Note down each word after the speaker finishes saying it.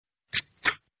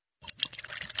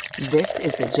This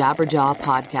is the Jabberjaw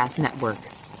Podcast Network.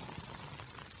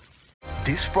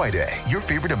 This Friday, your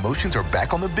favorite emotions are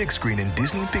back on the big screen in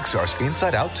Disney and Pixar's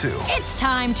Inside Out 2. It's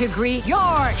time to greet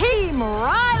your Team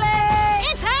Riley.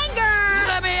 It's anger.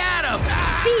 Let me at him.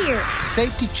 Fear.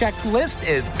 Safety checklist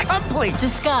is complete.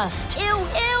 Disgust. Ew.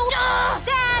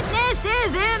 Sadness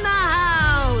is in the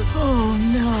house. Oh,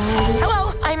 no.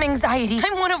 Hello, I'm anxiety.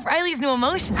 I'm one of Riley's new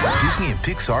emotions. Disney and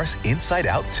Pixar's Inside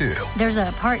Out 2. There's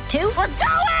a part 2? We're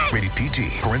going! Rated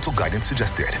PG. Parental guidance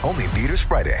suggested. Only in theaters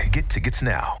Friday. Get tickets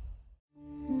now.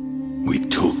 We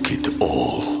took it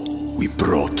all. We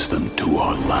brought them to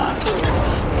our land.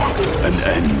 An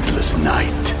endless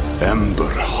night, ember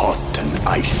hot and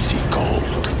icy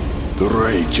cold. The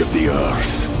rage of the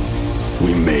earth.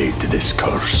 We made this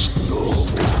curse.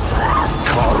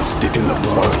 Carved it in the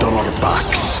blood on our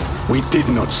backs. We did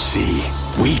not see.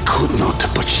 We could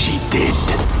not, but she did.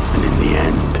 And in the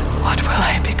end, What will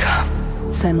I become?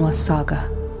 Senua's Saga.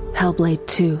 Hellblade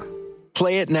 2.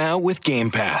 Play it now with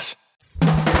Game Pass. I'm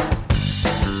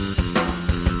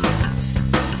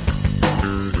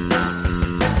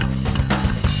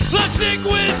sick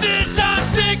with this, I'm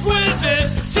sick with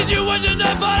this. Situation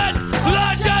of violence,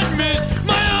 Lord judgment.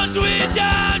 My own sweet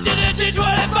down, Genesis 24.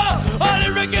 I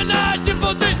don't recognize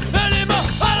simple things anymore.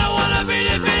 I don't wanna be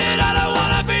defeated, I don't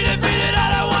wanna be defeated,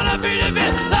 I don't wanna be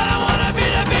defeated, I don't wanna be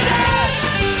defeated.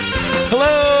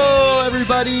 Hello,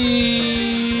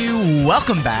 everybody.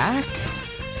 Welcome back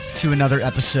to another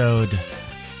episode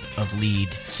of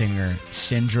Lead Singer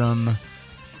Syndrome.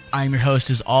 I'm your host,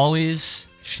 as always,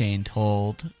 Shane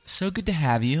Told. So good to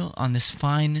have you on this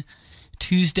fine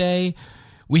Tuesday.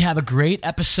 We have a great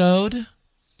episode.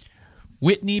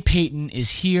 Whitney Peyton is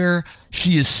here.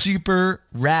 She is super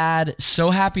rad.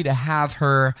 So happy to have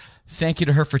her. Thank you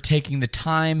to her for taking the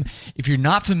time. If you're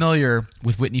not familiar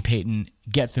with Whitney Peyton,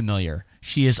 get familiar.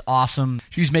 She is awesome.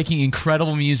 She's making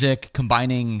incredible music,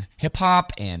 combining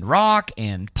hip-hop and rock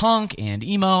and punk and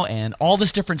emo and all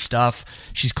this different stuff.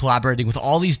 She's collaborating with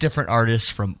all these different artists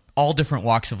from all different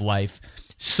walks of life.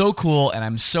 So cool, and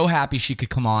I'm so happy she could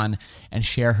come on and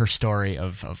share her story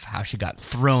of how she got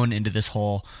thrown into this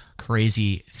whole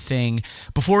crazy thing.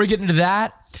 Before we get into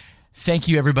that, thank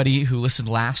you everybody who listened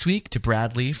last week to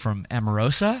Bradley from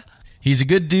Amorosa. He's a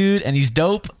good dude, and he's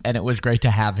dope, and it was great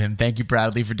to have him. Thank you,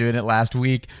 Bradley, for doing it last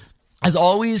week. As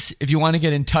always, if you want to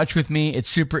get in touch with me, it's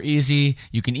super easy.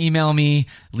 You can email me,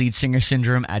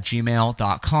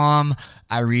 leadsingersyndrome@gmail.com.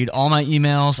 I read all my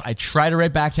emails. I try to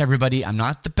write back to everybody. I'm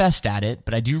not the best at it,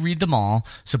 but I do read them all,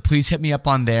 so please hit me up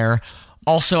on there.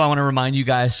 Also, I want to remind you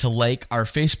guys to like our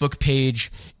Facebook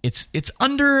page. It's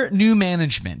under new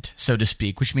management, so to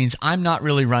speak, which means I'm not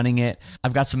really running it.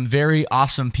 I've got some very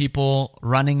awesome people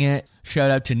running it.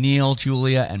 Shout out to Neil,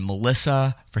 Julia, and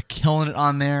Melissa for killing it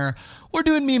on there. We're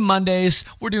doing Meme Mondays.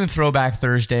 We're doing Throwback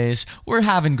Thursdays. We're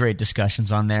having great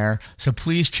discussions on there. So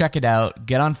please check it out.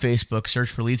 Get on Facebook, search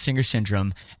for Lead Singer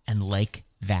Syndrome, and like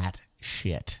that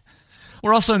shit.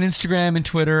 We're also on Instagram and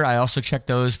Twitter. I also check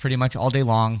those pretty much all day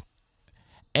long.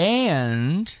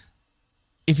 And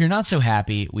if you're not so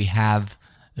happy, we have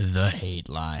the hate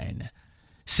line.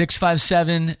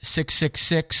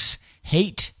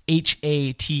 657-666-HATE,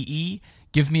 H-A-T-E.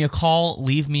 Give me a call,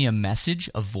 leave me a message,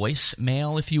 a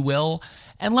voicemail, if you will,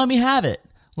 and let me have it.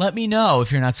 Let me know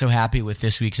if you're not so happy with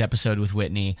this week's episode with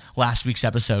Whitney, last week's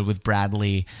episode with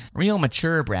Bradley, real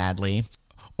mature Bradley,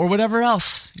 or whatever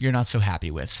else you're not so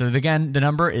happy with. So again, the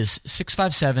number is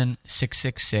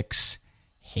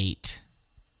 657-666-HATE.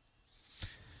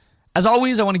 As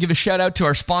always, I want to give a shout out to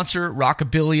our sponsor,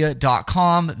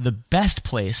 Rockabilia.com, the best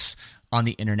place on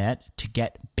the internet to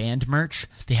get band merch.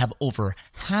 They have over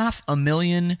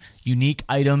 500,000 unique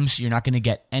items you're not going to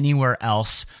get anywhere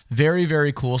else. Very,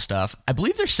 very cool stuff. I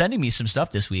believe they're sending me some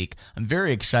stuff this week. I'm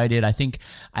very excited. I think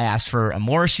I asked for a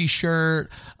Morrissey shirt,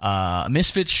 a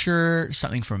Misfits shirt,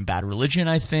 something from Bad Religion,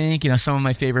 I think. Some of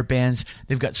my favorite bands.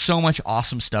 They've got so much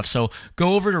awesome stuff. So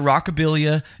go over to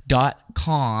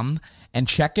Rockabilia.com and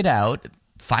check it out.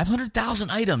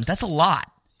 500,000 items. That's a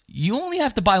lot. You only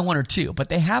have to buy one or two, but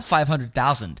they have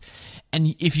 500,000.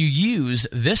 And if you use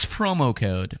this promo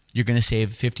code, you're going to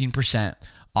save 15%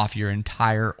 off your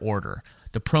entire order.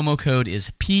 The promo code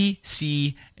is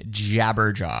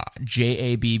PCJabberjaw,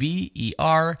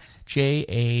 JABBERJAW.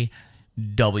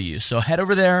 So head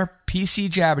over there,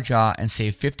 PCJabberjaw, and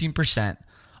save 15%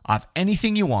 off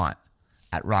anything you want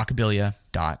at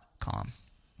rockabilia.com.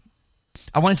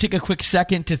 I want to take a quick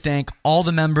second to thank all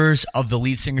the members of the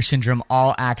Lead Singer Syndrome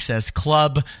All Access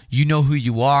Club. You know who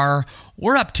you are.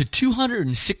 We're up to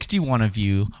 261 of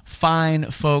you fine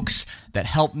folks that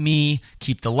help me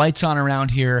keep the lights on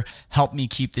around here, help me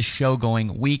keep the show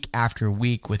going week after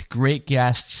week with great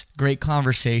guests, great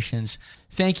conversations.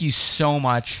 Thank you so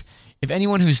much. If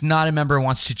anyone who's not a member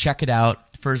wants to check it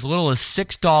out, for as little as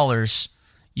 $6,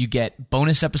 you get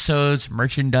bonus episodes,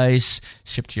 merchandise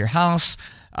shipped to your house,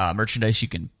 merchandise you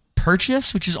can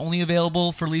purchase, which is only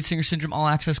available for Lead Singer Syndrome All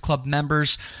Access Club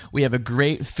members. We have a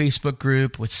great Facebook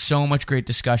group with so much great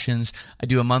discussions. I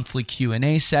do a monthly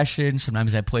Q&A session.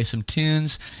 Sometimes I play some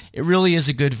tunes. It really is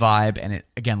a good vibe. And it,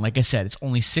 again, like I said, it's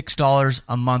only $6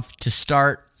 a month to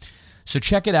start. So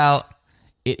check it out.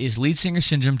 It is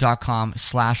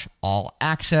leadsingersyndrome.com/all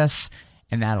access,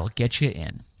 and that'll get you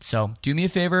in. So do me a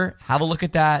favor, have a look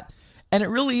at that. And it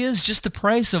really is just the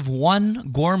price of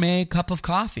one gourmet cup of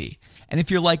coffee. And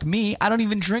if you're like me, I don't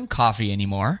even drink coffee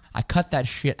anymore. I cut that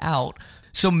shit out.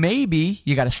 So maybe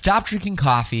you got to stop drinking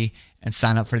coffee and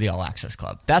sign up for the All Access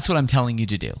Club. That's what I'm telling you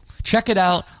to do. Check it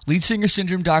out,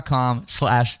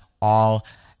 leadsingersyndrome.com/all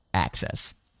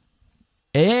access.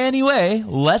 Anyway,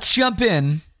 let's jump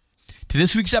in to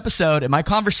this week's episode and my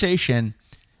conversation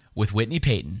with Whitney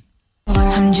Peyton.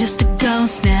 I'm just a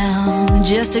ghost now,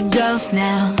 just a ghost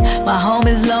now. My home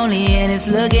is lonely and it's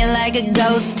looking like a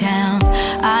ghost town.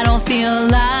 I don't feel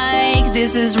like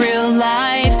this is real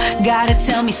life. Gotta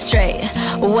tell me straight,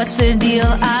 what's the deal?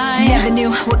 I never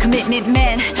knew what commitment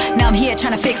meant. Now I'm here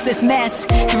trying to fix this mess.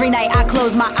 Every night I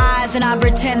close my eyes and I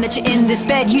pretend that you're in this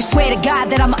bed. You swear to God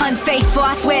that I'm unfaithful.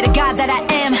 I swear to God that I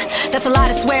am. That's a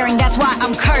lot of swearing, that's why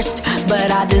I'm cursed.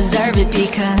 But I deserve it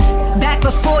because back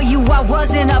before you I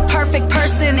wasn't a perfect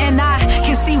person, and I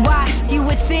can see why you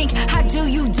would think I do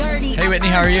you dirty. Hey Whitney,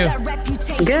 how are you?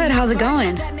 Good, how's it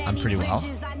going? I'm pretty well.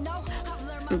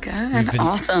 Good,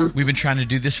 awesome. We've been trying to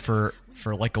do this for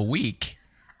like a week.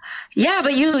 Yeah,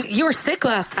 but you were sick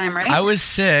last time, right? I was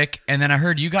sick, and then I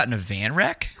heard you got in a van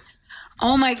wreck.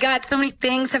 Oh my God, so many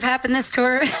things have happened this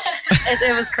tour.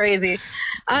 It was crazy.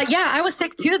 Yeah, I was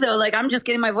sick too, though. Like, I'm just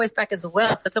getting my voice back as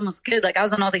well, so it's almost good. Like, I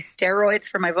was on all these steroids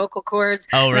for my vocal cords.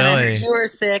 Oh, really? You were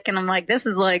sick, and I'm like, this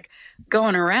is like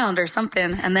going around or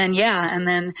something. And then,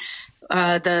 the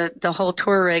whole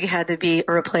tour rig had to be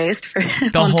replaced for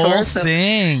the whole tour,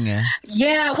 thing.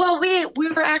 Yeah, well, we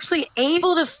were actually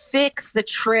able to fix the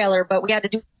trailer, but we had to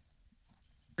do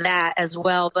that as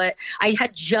well. But I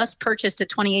had just purchased a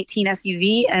 2018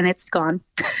 SUV and it's gone.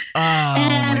 Oh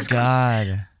my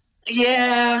God.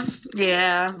 Yeah,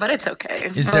 but it's okay.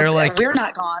 Is there like we're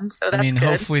not gone, so that's good.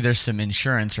 Hopefully there's some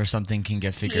insurance or something can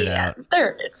get figured out.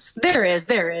 There is.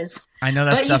 I know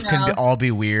that stuff can all be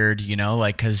weird,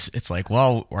 like, because it's like,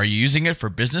 well, are you using it for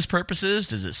business purposes?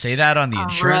 Does it say that on the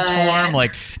insurance form?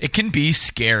 Like, it can be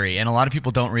scary, and a lot of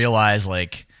people don't realize,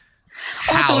 like,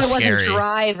 how also, I scary. wasn't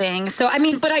driving. So, I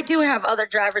mean, but I do have other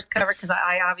drivers covered because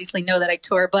I obviously know that I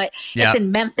tour, but it's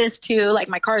in Memphis too. Like,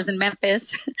 my car's in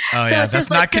Memphis. Oh, so yeah. That's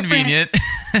not convenient.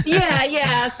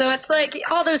 Yeah. So it's like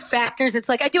all those factors. It's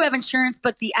like I do have insurance,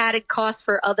 but the added cost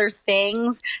for other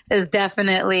things is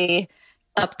definitely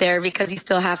up there because you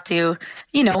still have to,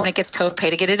 when it gets towed, pay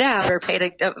to get it out or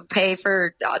pay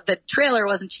for the trailer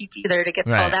wasn't cheap either to get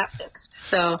all that fixed.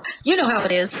 So you know how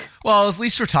it is. Well, at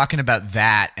least we're talking about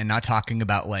that and not talking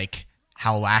about like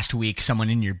how last week someone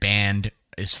in your band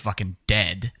is fucking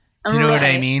dead. Do you know what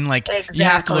I mean? Like You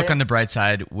have to look on the bright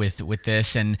side with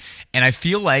this, and I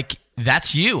feel like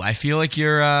that's you. I feel like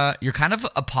you're kind of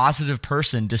a positive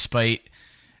person despite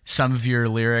some of your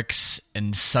lyrics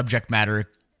and subject matter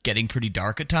getting pretty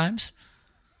dark at times.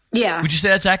 Yeah. Would you say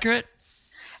that's accurate?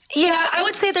 Yeah, I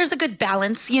would say there's a good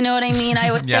balance. You know what I mean?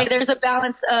 I would say there's a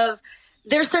balance of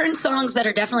there's certain songs that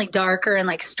are definitely darker and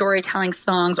like storytelling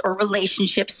songs or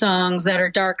relationship songs that are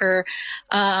darker.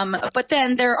 But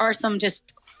then there are some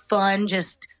just fun,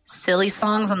 just silly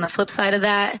songs on the flip side of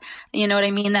that. You know what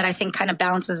I mean? That I think kind of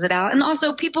balances it out. And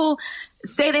also people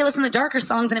say they listen to darker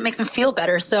songs and it makes them feel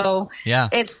better. So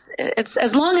it's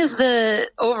as long as the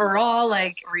overall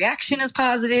like reaction is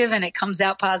positive and it comes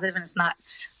out positive and it's not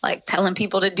like telling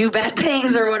people to do bad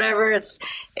things or whatever.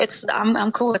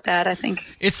 I'm cool with that. I think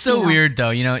it's so weird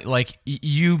though. Like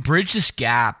you bridge this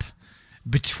gap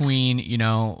between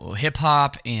hip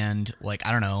hop and like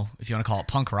I don't know if you want to call it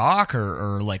punk rock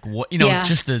or like what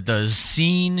just the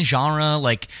scene genre,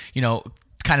 like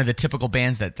kind of the typical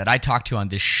bands that I talk to on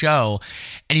this show,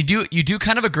 and you do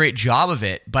kind of a great job of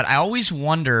it. But I always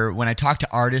wonder when I talk to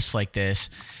artists like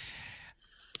this,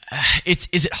 is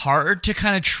it hard to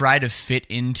kind of try to fit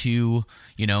into,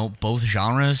 you know, both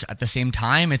genres at the same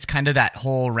time? It's kind of that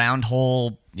whole round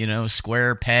hole, you know,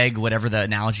 square peg, whatever the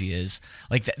analogy is.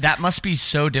 Like that must be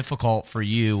so difficult for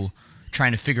you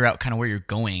trying to figure out kind of where you're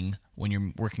going when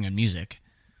you're working on music.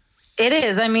 It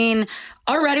is. I mean,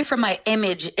 already from my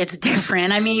image, it's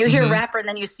different. I mean, you hear rapper and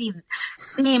then you see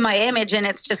my image and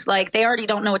it's just like they already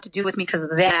don't know what to do with me because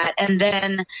of that. And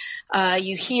then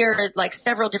you hear like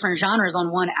several different genres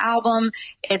on one album.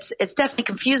 It's definitely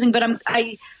confusing, but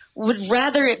I would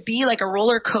rather it be like a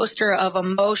roller coaster of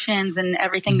emotions and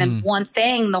everything than one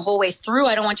thing the whole way through.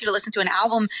 I don't want you to listen to an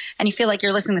album and you feel like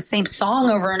you're listening to the same song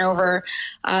over and over.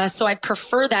 So I'd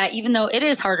prefer that, even though it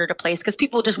is harder to place because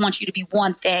people just want you to be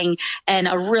one thing and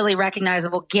a really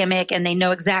recognizable gimmick, and they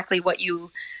know exactly what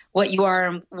you are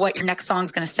and what your next song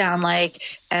is going to sound like.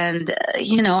 And,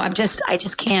 you know, I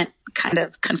just can't kind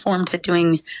of conform to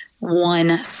doing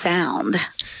one sound.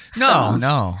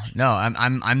 No.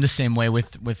 I'm the same way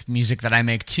with music that I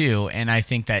make too, and I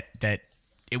think that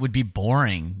it would be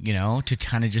boring, you know, to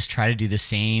kind of just try to do the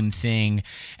same thing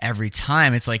every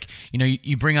time. It's like, you know,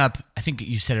 you bring up, I think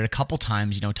you said it a couple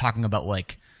times, you know, talking about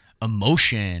like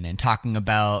emotion and talking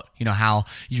about, you know, how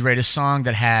you write a song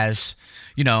that has,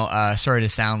 you know, sorry to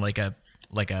sound like a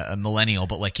millennial,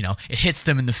 but like, you know, it hits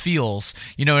them in the feels.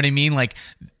 You know what I mean? Like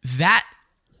that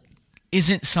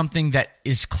isn't something that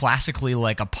is classically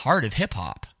like a part of hip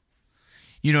hop.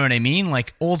 You know what I mean?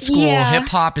 Like old school hip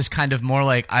hop is kind of more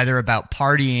like either about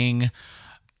partying,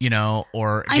 you know,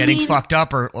 or getting fucked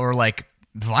up or like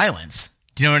violence.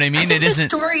 Do you know what I mean? It isn't.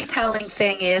 Storytelling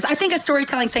thing is, I think a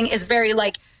storytelling thing is very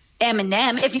like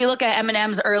Eminem. If you look at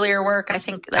Eminem's earlier work, I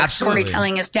think that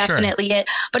storytelling is definitely it.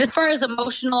 But as far as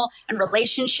emotional and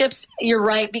relationships, you're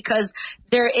right, because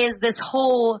there is this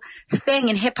whole thing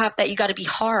in hip hop that you got to be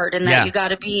hard and that you got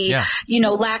to be, you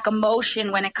know, lack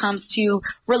emotion when it comes to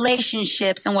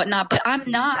relationships and whatnot. But I'm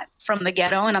not from the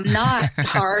ghetto and I'm not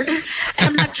hard. And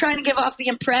I'm not trying to give off the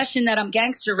impression that I'm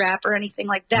gangster rap or anything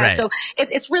like that. Right. So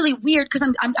it's really weird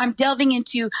because I'm delving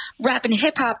into rap and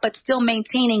hip hop, but still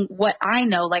maintaining what I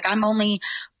know. Like I'm only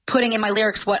putting in my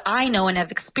lyrics what I know and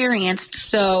have experienced.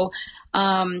 So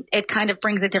it kind of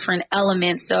brings a different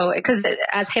element. So because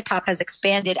as hip hop has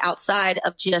expanded outside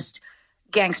of just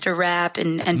gangster rap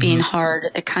and being hard,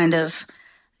 it kind of,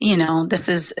 you know, this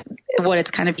is what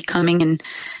it's kind of becoming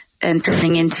and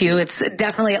turning into. It's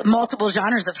definitely multiple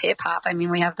genres of hip hop. I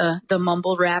mean, we have the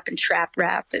mumble rap and trap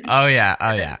rap. And oh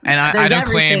yeah. And I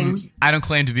don't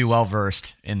claim to be well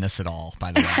versed in this at all,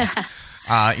 by the way.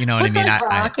 You know what I mean? Like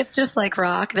rock. It's just like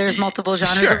rock. There's multiple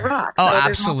genres of rock. Oh,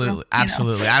 absolutely.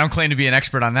 Absolutely. I don't claim to be an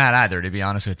expert on that either, to be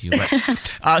honest with you.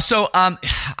 But, so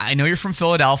I know you're from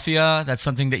Philadelphia. That's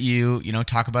something that you know,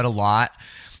 talk about a lot.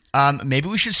 Maybe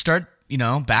we should start, you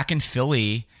know, back in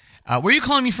Philly. Where are you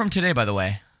calling me from today, by the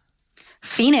way?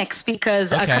 Phoenix,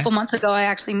 because a couple months ago I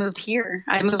actually moved here.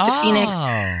 I moved to Phoenix.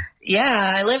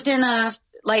 Yeah, I lived in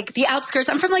like the outskirts.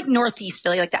 I'm from like Northeast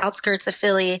Philly, like the outskirts of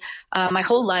Philly, my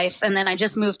whole life, and then I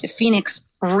just moved to Phoenix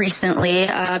recently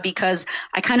because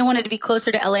I kind of wanted to be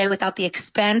closer to LA without the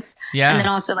expense. Yeah. And then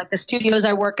also like the studios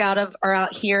I work out of are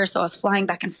out here, so I was flying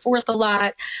back and forth a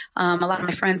lot. A lot of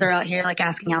my friends are out here, like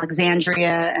Asking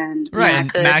Alexandria and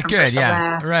Matt Good.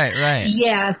 Yeah. Right.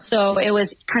 Yeah. So it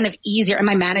was kind of easier. And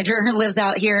my manager lives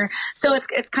out here. So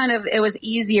it was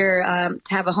easier to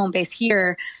have a home base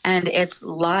here, and it's a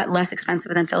lot less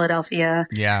expensive than Philadelphia.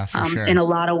 Yeah, for sure. In a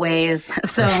lot of ways.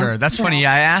 So, for sure. That's funny.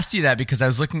 Yeah, I asked you that because I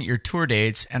was looking at your tour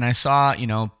dates and I saw, you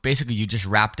know, basically you just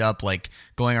wrapped up like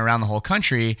going around the whole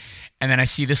country. And then I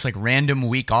see this like random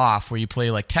week off where you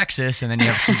play like Texas and then you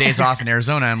have some days off in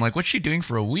Arizona. I'm like, what's she doing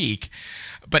for a week?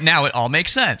 But now it all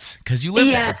makes sense because you live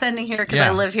there. Yeah, it's ending here because I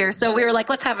live here. So we were like,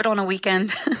 let's have it on a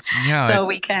weekend.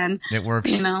 We can. It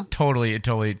works. You know? Totally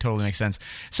makes sense.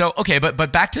 So, okay,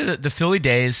 but back to the Philly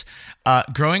days,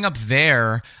 growing up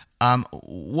there,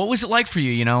 what was it like for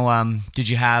you? You know, did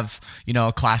you have, you know,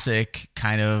 a classic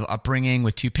kind of upbringing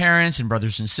with two parents and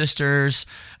brothers and sisters?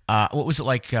 What was it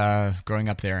like growing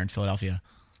up there in Philadelphia?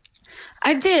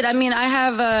 I did. I mean, I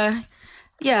have,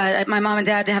 my mom and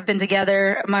dad have been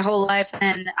together my whole life,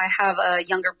 and I have a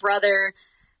younger brother.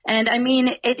 And I mean,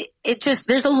 it just,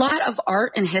 there's a lot of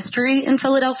art and history in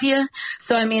Philadelphia.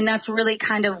 So, I mean, that's really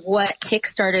kind of what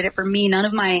kickstarted it for me. None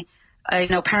of my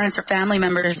parents or family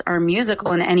members are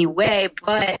musical in any way,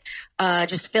 but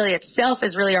just Philly itself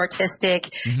is really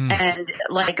artistic. And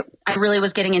like I really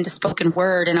was getting into spoken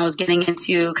word, and I was getting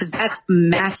into, because that's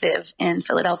massive in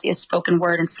Philadelphia, spoken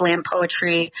word and slam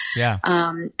poetry. Yeah.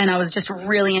 And I was just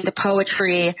really into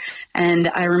poetry, and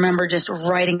I remember just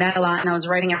writing that a lot, and I was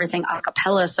writing everything a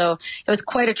cappella. So it was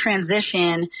quite a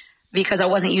transition because I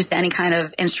wasn't used to any kind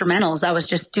of instrumentals. I was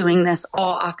just doing this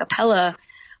all a cappella.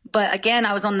 But again,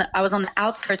 I was on the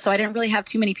outskirts, so I didn't really have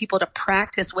too many people to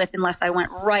practice with unless I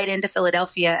went right into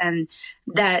Philadelphia, and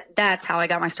that's how I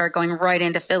got my start, going right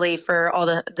into Philly for all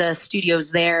the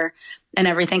studios there and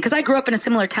everything. Because I grew up in a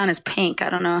similar town as Pink. I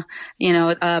don't know,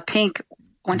 Pink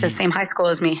went to the same high school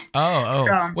as me. Oh.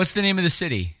 So, what's the name of the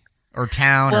city? Or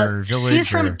town or village? He's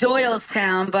from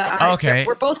Doylestown, but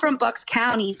we're both from Bucks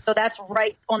County, so that's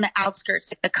right on the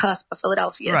outskirts, like the cusp of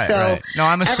Philadelphia. Right, so right. No,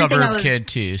 I'm a suburb kid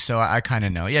too, so I kind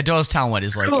of know. Yeah, Doylestown,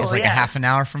 is like a half an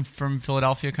hour from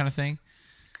Philadelphia kind of thing?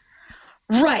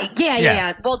 Right.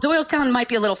 Yeah. Well, Doylestown might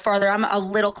be a little farther. I'm a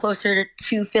little closer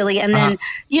to Philly. And then,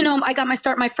 I got my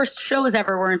start. My first shows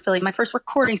ever were in Philly, my first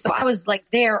recording. So I was like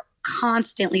there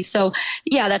constantly. So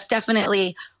yeah, that's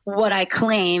definitely what I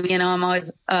claim. I'm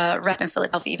always repping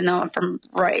Philadelphia, even though I'm from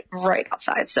right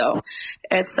outside. So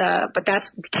it's but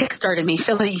that's kickstarted me.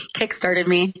 Philly kickstarted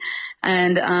me,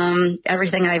 and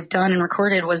everything I've done and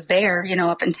recorded was there.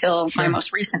 Up until my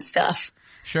most recent stuff.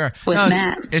 Sure. With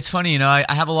Matt. It's funny, I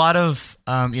have a lot of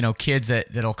kids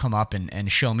that'll come up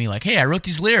and show me like, hey, I wrote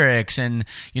these lyrics, and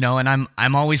and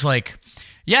I'm always like,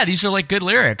 yeah, these are like good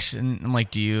lyrics, and I'm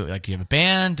like, do you have a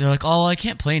band? They're like, oh, I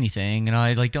can't play anything,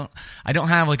 I don't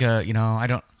have like a,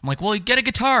 I'm like, well, you get a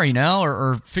guitar,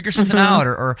 or figure something out,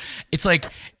 or it's like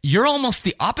you're almost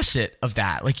the opposite of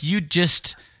that. Like you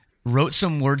just wrote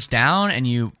some words down and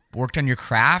you worked on your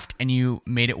craft and you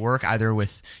made it work, either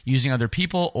with using other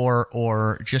people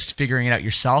or just figuring it out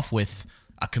yourself with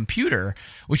a computer,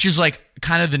 which is like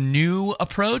kind of the new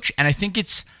approach, and I think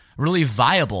it's really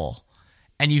viable.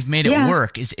 And you've made it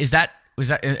work.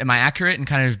 Am I accurate in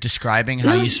kind of describing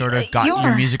how you sort of got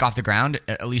your music off the ground,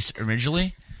 at least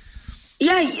originally?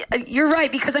 Yeah, you're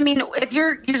right. Because if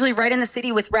you're usually right in the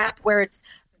city with rap, where it's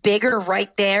bigger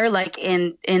right there, like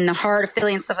in the heart of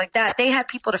Philly and stuff like that, they had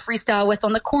people to freestyle with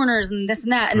on the corners and this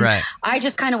and that. And I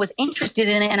just kind of was interested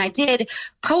in it, and I did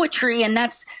poetry, and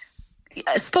that's.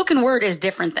 Spoken word is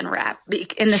different than rap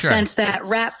in the sense that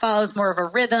rap follows more of a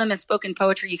rhythm, and spoken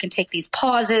poetry, you can take these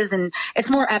pauses and it's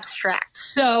more abstract.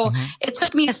 So it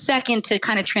took me a second to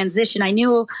kind of transition. I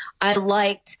knew I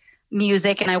liked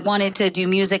music and I wanted to do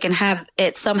music and have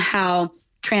it somehow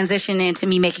transition into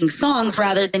me making songs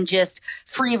rather than just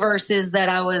free verses that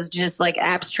I was just like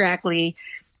abstractly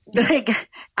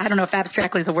I don't know if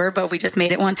abstractly is a word, but we just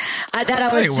made it one. That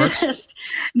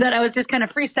I was just kind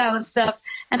of freestyling stuff,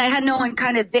 and I had no one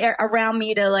kind of there around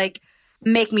me to like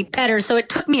make me better. So it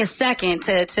took me a second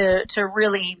to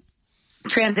really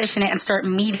transition it and start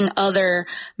meeting other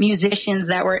musicians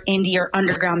that were indie or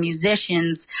underground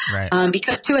musicians. Right.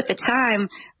 Because too, at the time,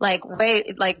 like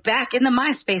back in the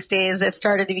MySpace days, it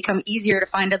started to become easier to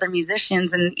find other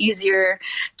musicians and easier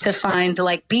to find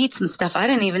like beats and stuff. I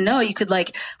didn't even know you could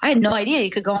I had no idea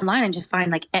you could go online and just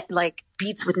find like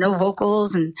beats with no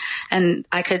vocals, and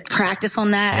I could practice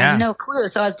on that. I had no clue.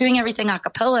 So I was doing everything a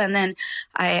cappella, and then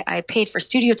I paid for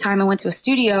studio time. I went to a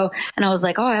studio and I was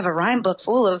like, oh, I have a rhyme book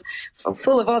full of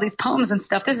all these poems and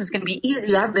stuff. This is going to be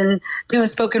easy. I've been doing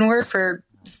spoken word for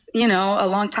a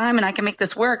long time, and I can make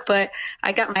this work. But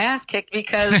I got my ass kicked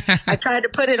because I tried to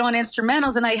put it on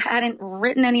instrumentals, and I hadn't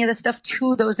written any of the stuff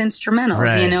to those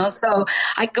instrumentals, So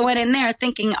I went in there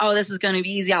thinking, oh, this is going to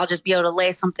be easy. I'll just be able to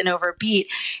lay something over a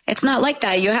beat. It's not like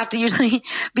that. You have to usually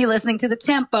be listening to the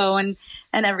tempo and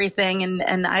everything.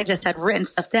 And I just had written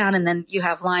stuff down, and then you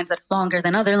have lines that are longer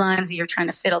than other lines. You're trying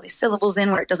to fit all these syllables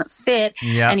in where it doesn't fit.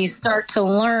 And you start to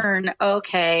learn,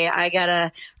 okay, I got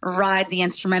to ride the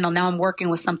instrumental. Now I'm working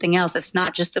with something else. It's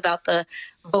not just about the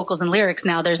vocals and lyrics.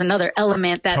 Now there's another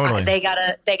element that they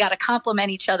gotta complement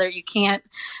each other. You can't,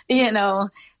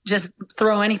 just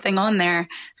throw anything on there.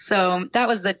 So that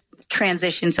was the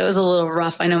transition. So it was a little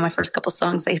rough. I know my first couple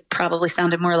songs, they probably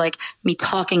sounded more like me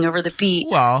talking over the beat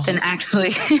than actually,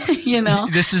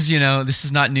 This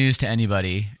is not news to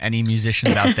anybody, any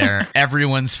musicians out there.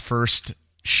 Everyone's first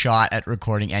shot at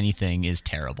recording anything is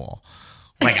terrible.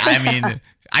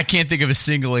 I can't think of a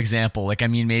single example.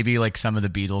 Maybe like some of the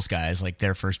Beatles guys, like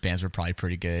their first bands were probably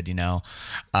pretty good,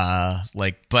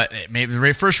 but maybe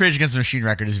the first Rage Against the Machine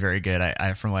record is very good.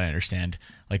 I from what I understand,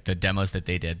 like the demos that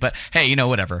they did. But hey,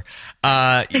 whatever.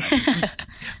 That's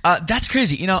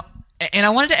crazy. And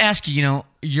I wanted to ask you,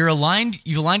 you've aligned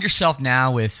yourself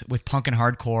now with punk and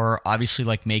hardcore, obviously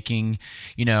like making,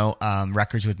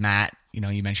 records with Matt,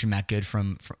 you mentioned Matt Good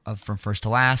from First to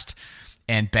Last,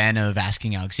 and Ben of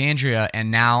Asking Alexandria, and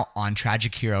now on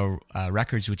Tragic Hero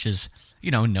Records, which is,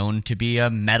 known to be a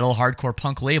metal hardcore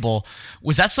punk label.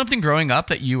 Was that something growing up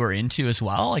that you were into as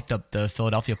well, like the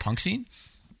Philadelphia punk scene?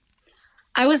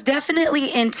 I was definitely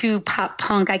into pop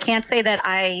punk. I can't say that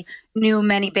I knew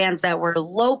many bands that were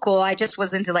local. I just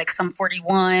was into like Sum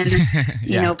 41,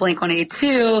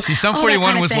 Blink-182. See, Sum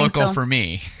 41 was local for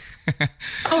me.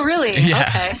 Oh, really? Yeah,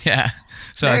 okay. Yeah.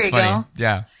 So there that's you funny. Go.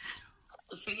 Yeah.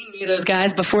 So you knew those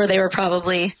guys before they were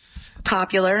probably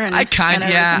popular. And I kind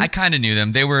of knew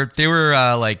them. They were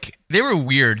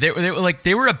weird.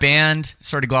 They were a band.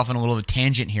 Sorry to go off on a little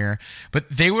tangent here, but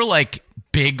they were like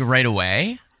big right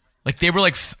away. Like they were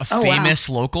like a famous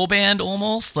local band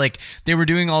almost. Like they were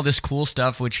doing all this cool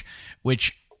stuff, which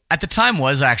at the time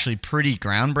was actually pretty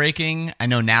groundbreaking. I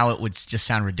know now it would just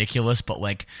sound ridiculous, but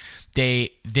like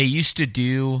they used to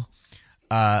do.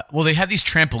 They had these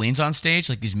trampolines on stage,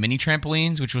 like these mini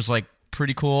trampolines, which was like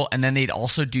pretty cool. And then they'd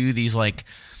also do these like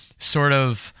sort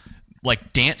of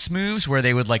like dance moves where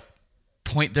they would like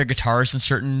point their guitars in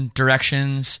certain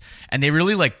directions, and they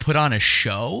really like put on a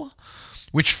show.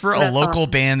 Which for a local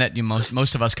band that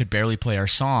most of us could barely play our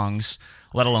songs,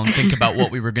 let alone think about what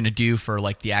we were going to do for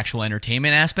like the actual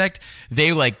entertainment aspect,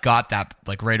 they like got that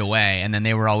like right away. And then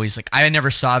they were always like, I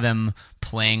never saw them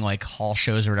playing like hall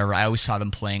shows or whatever. I always saw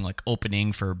them playing like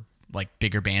opening for like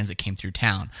bigger bands that came through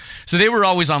town. So they were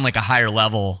always on like a higher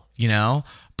level,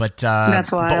 But that's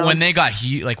wild. But when they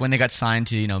got signed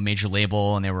to major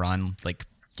label and they were on like.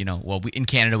 In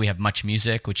Canada we have Much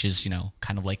Music, which is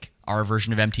kind of like our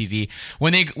version of MTV.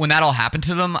 When that all happened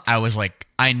to them, I was like,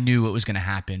 I knew it was going to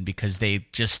happen because they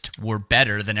just were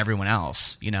better than everyone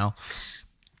else. So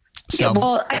yeah,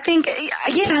 well, I think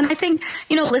and I think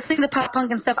listening to pop punk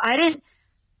and stuff, I didn't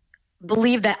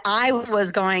believe that I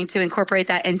was going to incorporate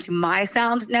that into my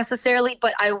sound necessarily,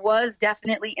 but I was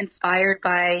definitely inspired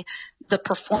by the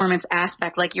performance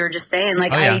aspect, like you were just saying.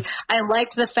 Like I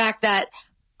liked the fact that.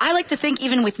 I like to think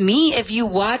even with me, if you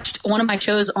watched one of my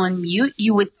shows on mute,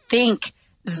 you would think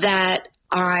that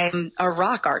I'm a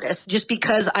rock artist just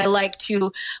because I like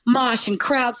to mosh and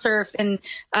crowd surf, and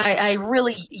I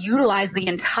really utilize the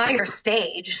entire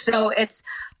stage. So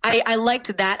I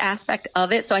liked that aspect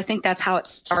of it. So I think that's how it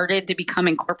started to become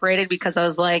incorporated, because I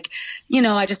was like,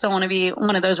 I just don't want to be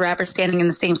one of those rappers standing in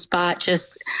the same spot,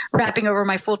 just rapping over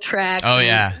my full track. Oh,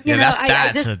 yeah.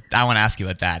 I want to ask you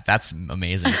about that. That's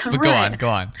amazing. But right. Go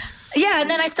on. Yeah. And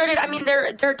then I started,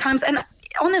 there are times, and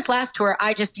on this last tour,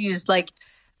 I just used like,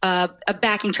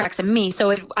 backing tracks of me.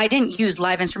 So I didn't use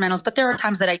live instrumentals, but there are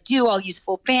times that I do. I'll use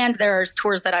full band. There are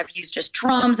tours that I've used just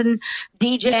drums and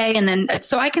DJ, and then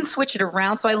so I can switch it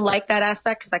around. So I like that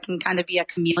aspect because I can kind of be a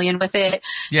chameleon with it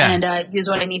and use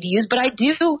what I need to use. But I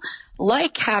do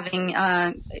like having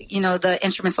the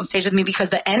instruments on stage with me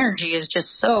because the energy is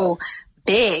just so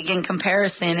big in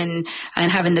comparison, and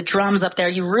having the drums up there,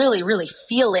 you really, really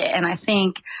feel it. And I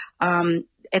think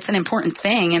it's an important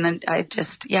thing, and I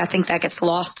think that gets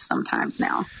lost sometimes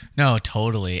now. No,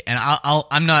 totally. And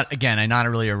I'm not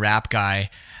really a rap guy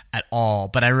at all,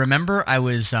 but I remember I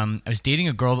was dating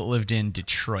a girl that lived in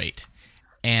Detroit,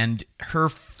 and her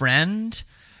friend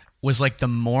was like the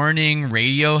morning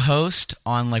radio host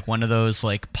on like one of those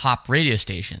like pop radio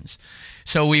stations.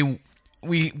 So we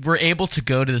were able to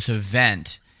go to this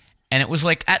event, and it was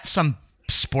like at some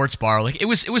sports bar. Like it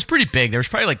was pretty big. There was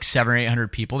probably like 700 or 800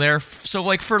 people there. So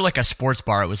like for like a sports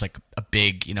bar, it was like a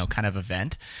big, kind of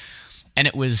event. And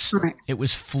it was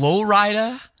Flo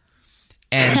Rida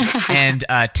and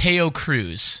Teo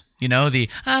Cruz, the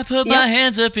I put my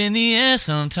hands up in the air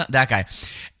sometimes, that guy.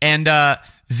 And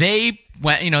they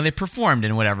went, they performed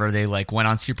and whatever. They like went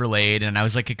on super late, and I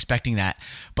was like expecting that.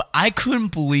 But I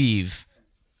couldn't believe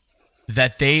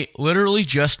that they literally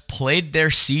just played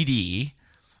their CD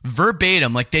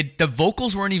verbatim, like the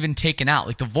vocals weren't even taken out,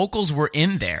 like the vocals were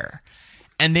in there,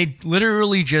 and they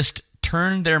literally just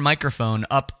turned their microphone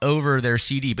up over their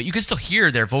CD, but you could still hear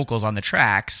their vocals on the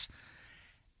tracks,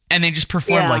 and they just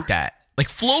performed like that. Like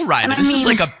Flo Rida, this is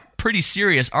like a pretty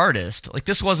serious artist. Like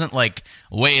this wasn't like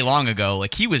way long ago.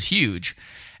 Like he was huge.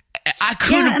 I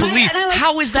couldn't believe.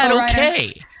 How is that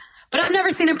okay? But I've never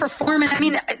seen him perform. And I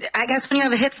mean, I guess when you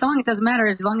have a hit song, it doesn't matter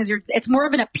as long as it's more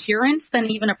of an appearance than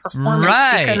even a performance.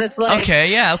 Right. Because it's like, okay.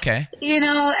 Yeah. Okay. You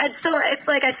know, and so it's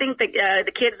like, I think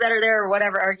the kids that are there or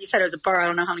whatever, or you said it was a bar, I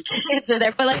don't know how many kids are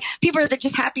there, but like people are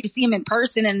just happy to see him in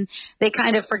person, and they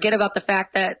kind of forget about the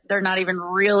fact that they're not even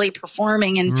really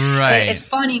performing. And it's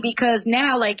funny because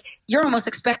now like you're almost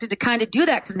expected to kind of do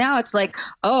that, because now it's like,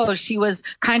 oh, she was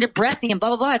kind of breathy and blah,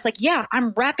 blah, blah. It's like, yeah,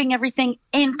 I'm rapping everything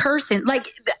in person, like,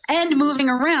 and moving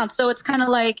around. So it's kind of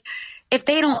like, if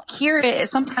they don't hear it,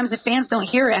 sometimes if fans don't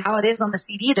hear it how it is on the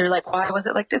CD, they're like, why was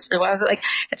it like this? Or why was it like,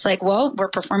 it's like, well, we're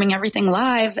performing everything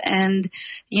live, and,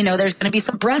 you know, there's going to be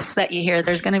some breaths that you hear.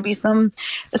 There's going to be some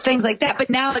things like that. But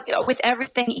now with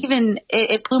everything, even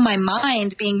it blew my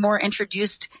mind being more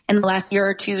introduced in the last year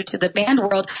or two to the band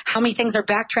world, how many things are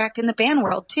backtracked in the band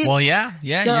world too. Well, yeah, so,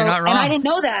 you're not wrong. And I didn't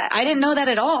know that. I didn't know that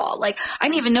at all. Like, I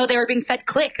didn't even know they were being fed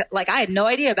click. Like, I had no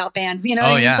idea about bands, you know?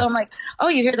 Oh, yeah. So I'm like, oh,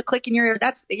 you hear the click in your ear.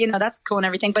 That's, you know, that's cool and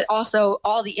everything. But also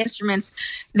all the instruments,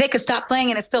 they could stop playing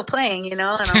and it's still playing, you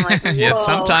know? And I'm like, whoa. Yeah,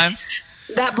 sometimes.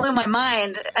 That blew my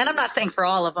mind. And I'm not saying for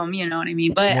all of them, you know what I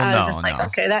mean? But I was just like,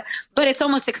 okay, but it's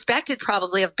almost expected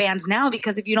probably of bands now,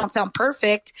 because if you don't sound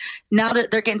perfect, now that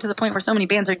they're getting to the point where so many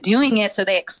bands are doing it, so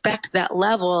they expect that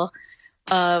level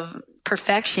of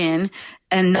perfection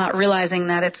and not realizing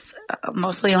that it's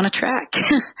mostly on a track.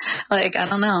 Like, I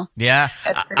don't know. Yeah.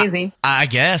 That's crazy. I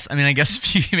guess. I mean, I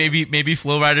guess maybe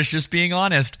Flo Rida's just being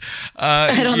honest.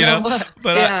 I don't know.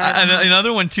 But yeah.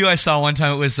 Another one too I saw one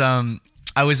time, it was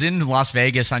I was in Las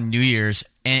Vegas on New Year's,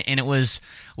 and it was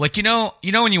like, you know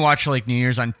when you watch like New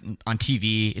Year's on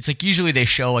TV, it's like usually they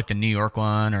show like the New York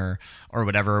one or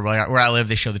whatever. Where I live,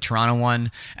 they show the Toronto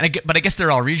one, but I guess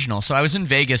they're all regional. So I was in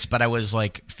Vegas, but I was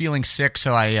like feeling sick,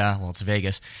 so it's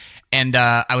Vegas, and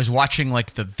I was watching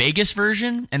like the Vegas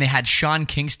version, and they had Sean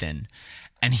Kingston,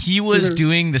 and he was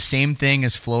doing the same thing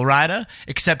as Flo Rida,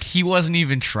 except he wasn't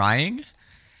even trying.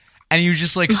 And he was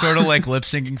just like sort of like lip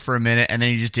syncing for a minute, and then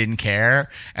he just didn't care,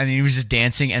 and then he was just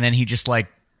dancing, and then he just like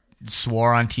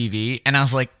swore on TV, and I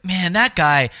was like, man, that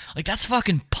guy, like, that's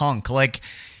fucking punk. Like,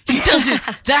 he doesn't.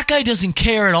 That guy doesn't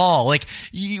care at all. Like,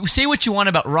 you say what you want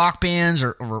about rock bands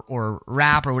or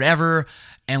rap or whatever,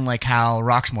 and like how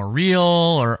rock's more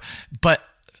real, but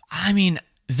I mean,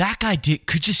 that guy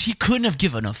he couldn't have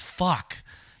given a fuck,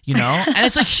 you know. And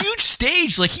it's a huge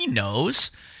stage, like he knows.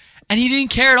 And he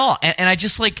didn't care at all. And I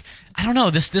just like, I don't know,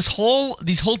 these whole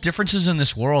differences in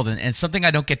this world, and it's something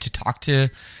I don't get to talk to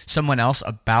someone else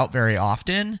about very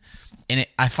often. And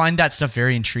I find that stuff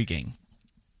very intriguing.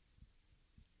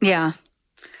 Yeah.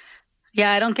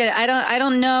 Yeah, I don't get it. I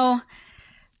don't know.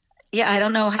 Yeah, I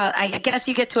don't know how. I guess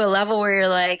you get to a level where you're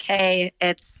like, hey,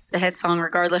 it's a hit song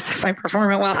regardless if I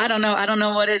perform it well. I don't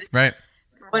know what it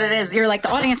is. You're like,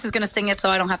 the audience is going to sing it, so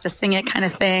I don't have to sing it, kind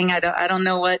of thing. I don't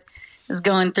know what is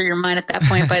going through your mind at that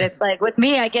point. But it's like, with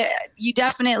me, you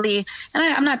definitely, and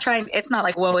I'm not trying, it's not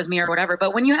like woe is me or whatever,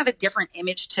 but when you have a different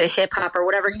image to hip hop or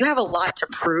whatever, you have a lot to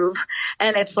prove.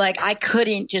 And it's like, I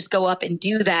couldn't just go up and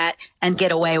do that and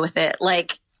get away with it.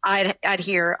 Like, I'd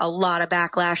hear a lot of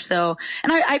backlash. So,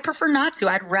 and I prefer not to.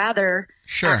 I'd rather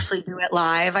actually do it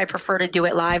live. I prefer to do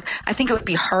it live. I think it would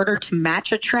be harder to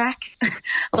match a track.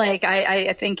 Like,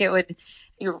 I think it would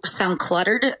sound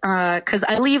cluttered, because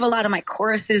I leave a lot of my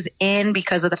choruses in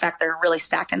because of the fact they're really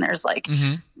stacked, and there's like,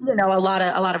 you know, a lot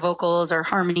of vocals or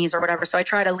harmonies or whatever. So I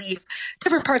try to leave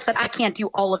different parts that I can't do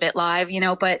all of it live, you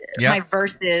know, but my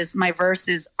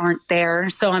verses aren't there.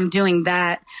 So I'm doing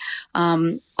that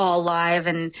all live,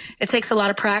 and it takes a lot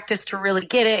of practice to really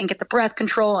get it and get the breath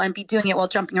control and be doing it while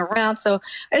jumping around. So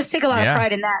I just take a lot of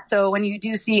pride in that. So when you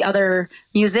do see other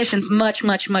musicians much,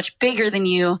 much, much bigger than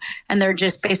you, and they're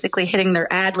just basically hitting their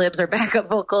ad libs or backup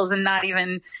vocals and not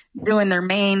even doing their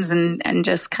mains and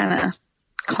just kind of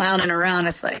clowning around,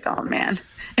 it's like, oh man,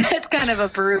 it's kind of a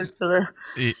bruise to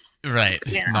the right.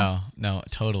 You know? No,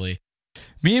 totally.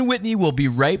 Me and Whitney will be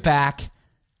right back.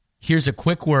 Here's a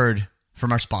quick word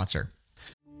from our sponsor.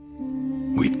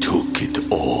 We took it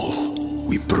all.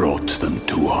 We brought them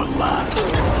to our land.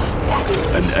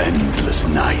 An endless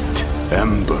night,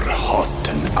 ember hot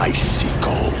and icy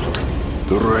cold.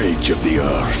 The rage of the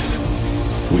earth.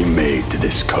 We made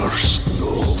this curse.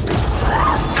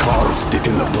 Carved it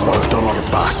in the blood on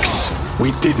our backs.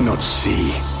 We did not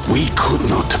see. We could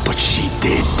not, but she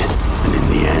did. And in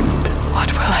the end,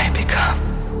 what will I become?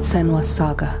 Senua's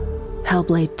Saga.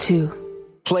 Hellblade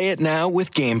 2. Play it now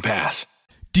with Game Pass.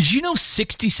 Did you know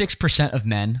 66% of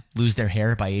men lose their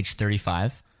hair by age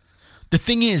 35? The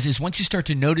thing is once you start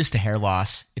to notice the hair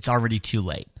loss, it's already too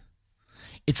late.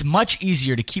 It's much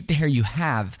easier to keep the hair you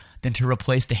have than to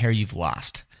replace the hair you've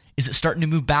lost, Is it starting to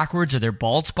move backwards? Are there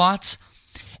bald spots?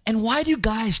 And why do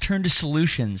guys turn to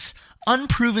solutions,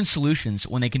 unproven solutions,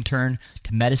 when they can turn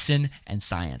to medicine and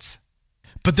science?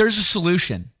 But there's a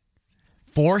solution.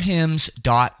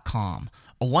 forhims.com,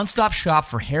 a one-stop shop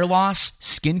for hair loss,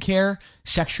 skincare,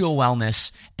 sexual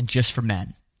wellness, and just for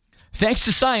men. Thanks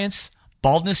to science,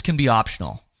 baldness can be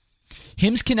optional.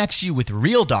 Hims connects you with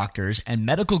real doctors and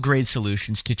medical-grade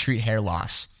solutions to treat hair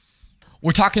loss.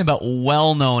 We're talking about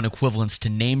well-known equivalents to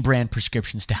name-brand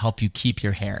prescriptions to help you keep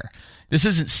your hair. This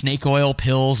isn't snake oil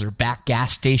pills or back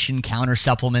gas station counter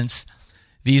supplements.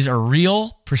 These are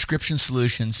real prescription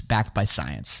solutions backed by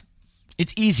science.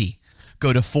 It's easy.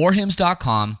 Go to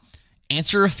forhims.com,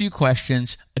 answer a few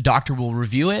questions, a doctor will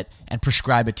review it and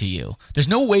prescribe it to you. There's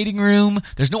no waiting room,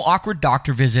 there's no awkward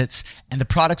doctor visits, and the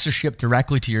products are shipped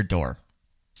directly to your door.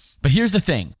 But here's the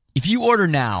thing. If you order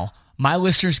now, my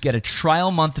listeners get a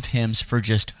trial month of Hims for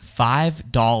just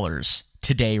 $5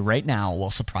 today, right now, while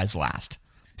supplies last.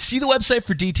 See the website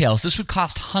for details. This would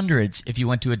cost hundreds if you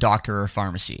went to a doctor or a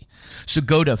pharmacy. So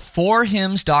go to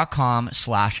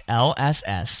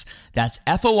forhims.com/LSS. That's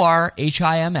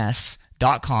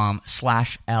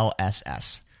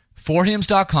forhims.com/LSS.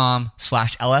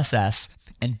 forhims.com/LSS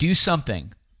and do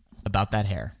something about that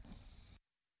hair.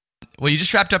 Well, you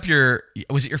just wrapped up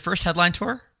was it your first headline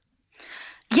tour?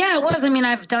 Yeah, it was. I mean,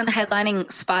 I've done headlining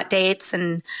spot dates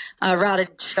and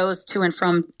routed shows to and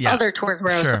from other tours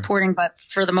where I was supporting, but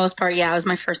for the most part, it was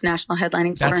my first national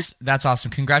headlining tour. That's awesome.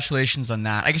 Congratulations on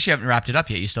that. I guess you haven't wrapped it up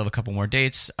yet. You still have a couple more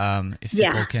dates. If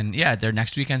people can, they're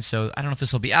next weekend. So I don't know if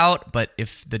this will be out, but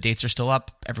if the dates are still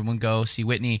up, everyone go see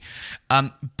Whitney.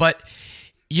 But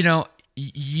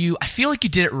I feel like you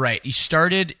did it right. You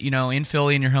started, in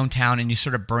Philly, in your hometown, and you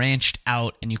sort of branched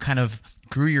out and you kind of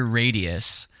grew your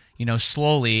radius,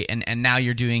 slowly, and now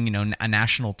you're doing, a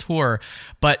national tour.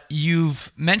 But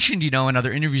you've mentioned, in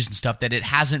other interviews and stuff that it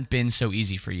hasn't been so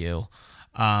easy for you,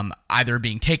 either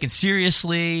being taken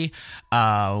seriously,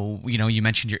 you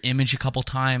mentioned your image a couple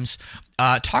times.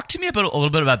 Talk to me a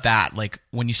little bit about that, like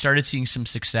when you started seeing some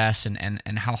success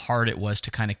and how hard it was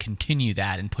to kind of continue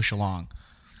that and push along.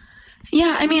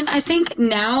 Yeah, I mean, I think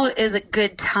now is a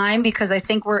good time because I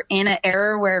think we're in an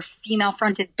era where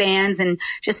female-fronted bands and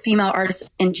just female artists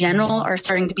in general are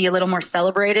starting to be a little more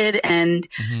celebrated and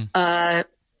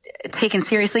taken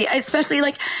seriously. Especially,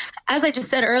 like, as I just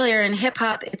said earlier, in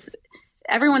hip-hop,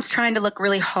 everyone's trying to look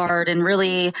really hard and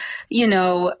really,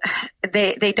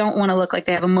 they don't want to look like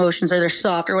they have emotions or they're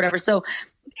soft or whatever. So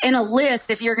in a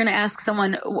list, if you're going to ask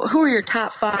someone, who are your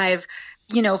top 5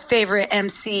 favorite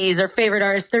MCs or favorite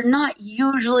artists, they're not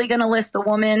usually going to list a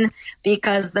woman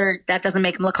because that doesn't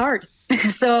make them look hard.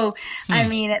 So, I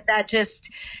mean,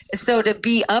 so to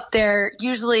be up there,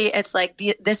 usually it's like,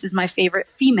 this is my favorite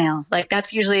female. Like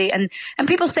that's usually, and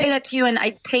people say that to you and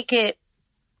I take it,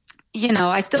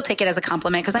 I still take it as a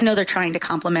compliment because I know they're trying to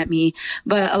compliment me,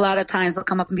 but a lot of times they'll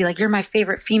come up and be like, you're my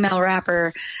favorite female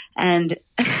rapper. And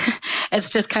it's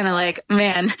just kind of like,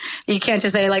 man, you can't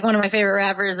just say like one of my favorite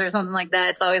rappers or something like that.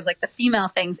 It's always like the female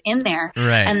things in there.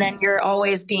 Right. And then you're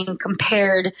always being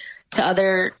compared to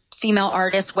other female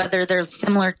artists, whether they're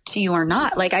similar to you or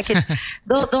not. Like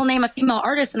they'll name a female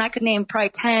artist and I could name probably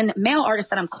 10 male artists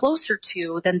that I'm closer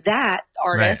to than that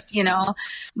artist,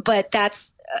 but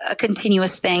that's a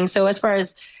continuous thing. So as far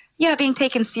as, being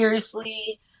taken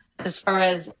seriously, as far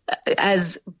as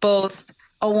both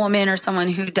a woman or someone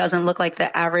who doesn't look like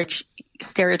the average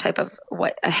stereotype of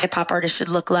what a hip hop artist should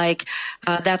look like,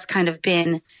 that's kind of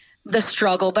been the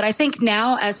struggle. But I think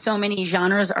now as so many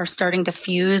genres are starting to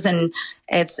fuse and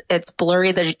it's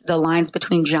blurry, the lines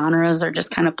between genres are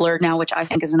just kind of blurred now, which I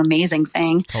think is an amazing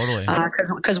thing. Totally.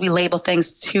 Because we label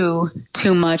things too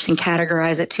much and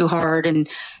categorize it too hard. And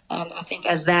I think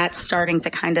as that's starting to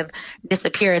kind of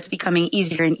disappear, it's becoming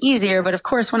easier and easier. But of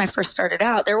course, when I first started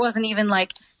out, there wasn't even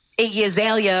like Iggy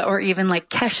Azalea or even like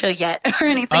Kesha yet or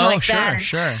anything like that.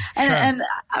 Sure. And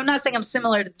I'm not saying I'm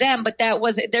similar to them, but there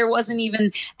wasn't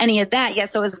even any of that yet.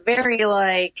 So it was very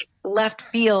like left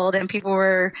field and people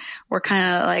were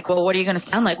kind of like, well, what are you going to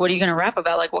sound like? What are you going to rap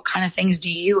about? Like, what kind of things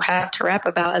do you have to rap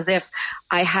about? As if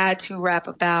I had to rap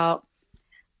about,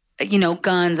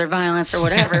 guns or violence or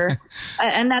whatever.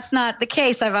 And that's not the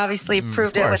case. I've obviously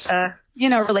proved it with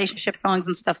relationship songs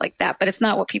and stuff like that, but it's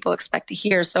not what people expect to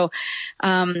hear. So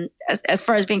as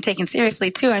far as being taken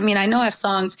seriously too, I mean, I know I have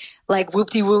songs like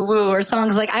Whoop-De Woo Woo, or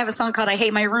songs like, I have a song called I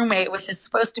Hate My Roommate, which is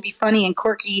supposed to be funny and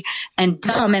quirky and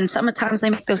dumb. And sometimes they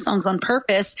make those songs on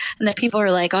purpose, and then people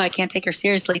are like, oh, I can't take her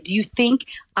seriously. Do you think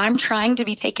I'm trying to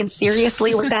be taken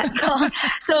seriously with that song?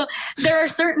 So there are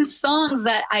certain songs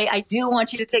that I do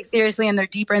want you to take seriously, and they're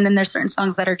deeper. And then there's certain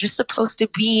songs that are just supposed to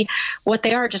be what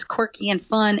they are, just quirky and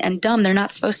fun and dumb. They're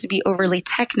not supposed to be overly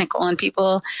technical. And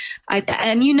people,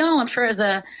 I'm sure as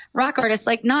a rock artist,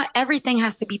 like, not everything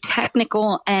has to be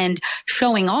technical and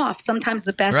showing off. Sometimes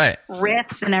the best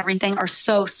riffs and everything are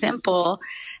so simple.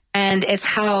 And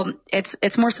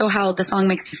it's more so how the song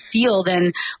makes you feel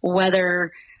than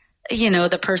whether,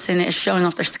 the person is showing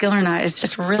off their skill or not. It's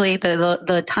just really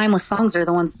the timeless songs are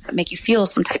the ones that make you feel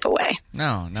some type of way.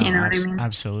 No, you know what I mean?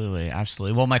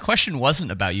 Absolutely. Well, my question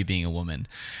wasn't about you being a woman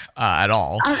at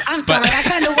all. I'm sorry. I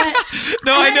kind of went.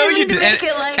 No, I know you did.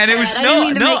 And it was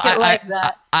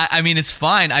I mean, it's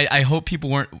fine. I hope people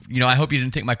weren't. I hope you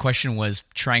didn't think my question was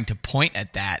trying to point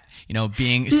at that. You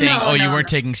weren't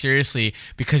taking seriously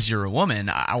because you're a woman.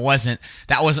 I wasn't.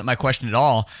 That wasn't my question at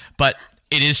all. But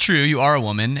it is true. You are a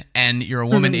woman, and you're a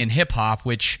woman in hip hop,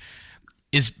 which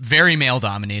is very male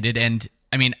dominated. And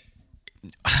I mean,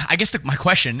 I guess my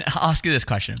question. I'll ask you this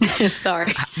question.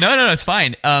 Sorry. No, it's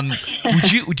fine.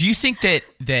 Do you think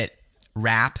that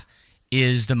rap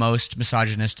is the most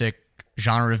misogynistic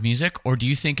genre of music, or do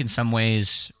you think in some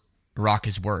ways rock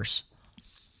is worse?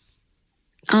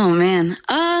 Oh man.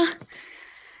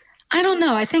 I don't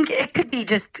know. I think it could be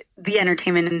just the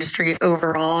entertainment industry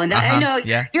overall. And I know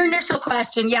your initial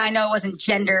question, I know it wasn't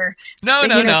gender. No.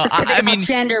 I mean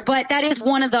gender, but that is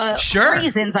one of the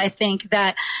reasons I think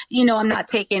that, I'm not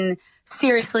taken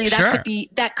seriously.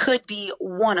 That could be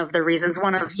one of the reasons,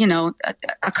 one of,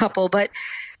 a couple, but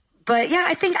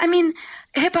yeah, I mean,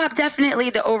 hip hop,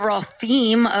 definitely the overall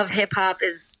theme of hip hop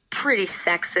is pretty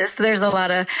sexist. There's a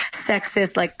lot of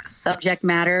sexist subject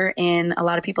matter in a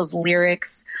lot of people's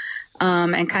lyrics,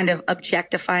 and kind of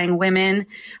objectifying women.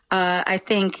 I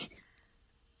think,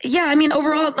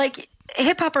 overall,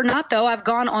 hip hop or not though, I've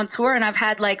gone on tour and I've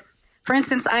had for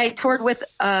instance, I toured with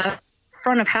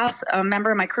front of house, a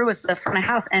member of my crew was the front of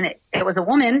house, and it was a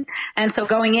woman. And so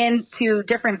going into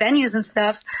different venues and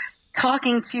stuff,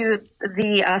 talking to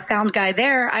the sound guy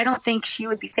there, I don't think she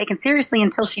would be taken seriously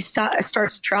until she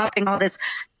starts dropping all these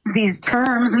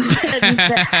terms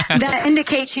that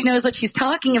indicate she knows what she's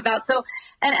talking about. So,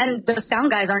 and the sound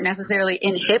guys aren't necessarily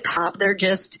in hip hop; they're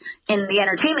just in the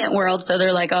entertainment world. So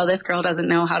they're like, "Oh, this girl doesn't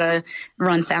know how to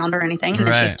run sound or anything." And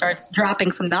then she starts dropping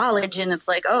some knowledge, and it's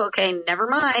like, "Oh, okay, never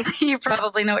mind. You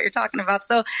probably know what you're talking about."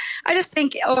 So, I just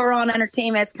think overall in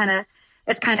entertainment,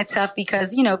 it's kind of tough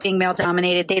because, being male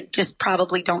dominated, they just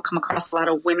probably don't come across a lot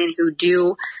of women who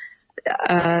do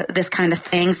this kind of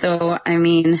thing. So, I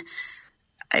mean,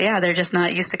 they're just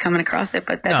not used to coming across it,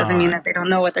 but that doesn't mean that they don't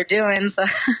know what they're doing. So,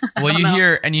 well, you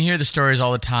hear the stories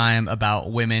all the time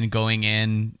about women going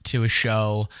in to a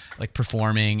show,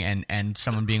 performing, and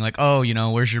someone being like, "Oh,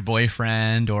 where's your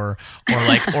boyfriend?" or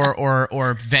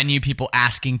or venue people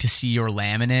asking to see your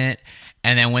laminate.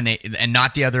 And then and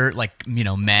not the other,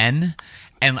 men.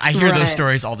 And I hear those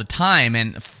stories all the time.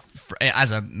 And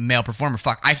as a male performer,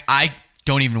 I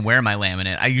don't even wear my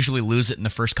laminate. I usually lose it in the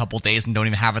first couple of days and don't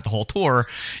even have it the whole tour.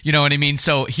 You know what I mean?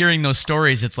 So hearing those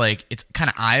stories, it's kind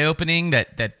of eye-opening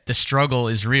that the struggle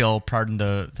is real. Pardon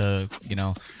the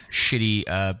shitty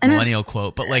millennial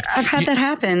quote, but I've had that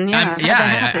happen.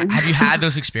 Have you had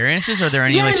those experiences? Are there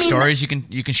any stories you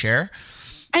can share?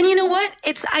 And you know what?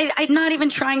 I'm not even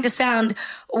trying to sound,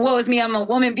 woe is me, I'm a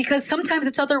woman, because sometimes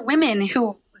it's other women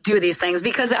who do these things.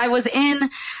 Because I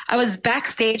was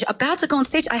backstage, about to go on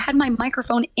stage. I had my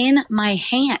microphone in my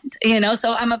hand,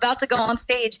 so I'm about to go on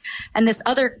stage. And this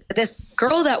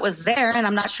girl that was there, and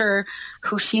I'm not sure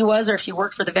who she was or if she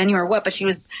worked for the venue or what, but she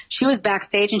was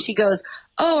backstage, and she goes,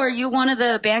 "Oh, are you one of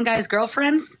the band guys'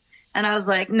 girlfriends?" And I was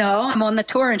like, "No, I'm on the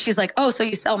tour." And she's like, "Oh, so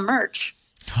you sell merch?"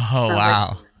 Oh,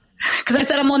 wow. Because I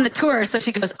said I'm on the tour, so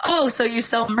she goes, "Oh, so you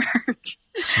sell merch?"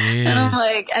 Jeez. And I'm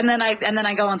like, and then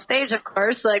I go on stage, of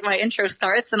course, my intro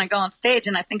starts, and I go on stage,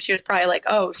 and I think she was probably like,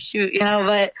 "Oh shoot,"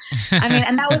 but I mean,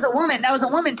 and that was a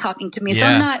woman talking to me. So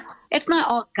it's not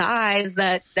all guys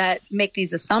that make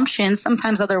these assumptions.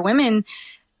 Sometimes other women,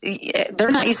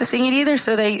 they're not used to seeing it either,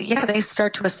 so they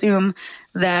start to assume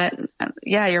that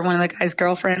you're one of the guy's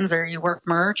girlfriends, or you work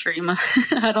merch, or you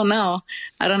must. I don't know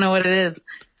what it is.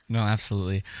 No,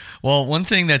 absolutely. Well, one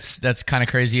thing that's kind of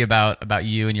crazy about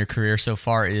you and your career so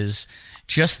far is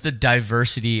just the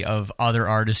diversity of other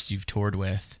artists you've toured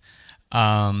with.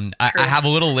 I have a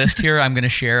little list here I'm going to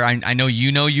share. I know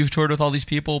you've toured with all these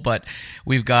people, but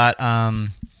we've got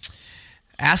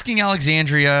Asking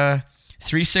Alexandria,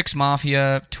 3-6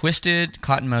 Mafia, Twisted,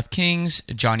 Cottonmouth Kings,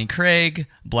 Johnny Craig,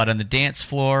 Blood on the Dance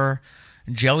Floor,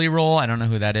 Jelly Roll, I don't know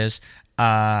who that is,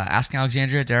 Asking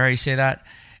Alexandria, did I already say that?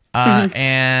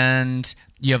 And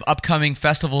you have upcoming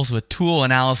festivals with Tool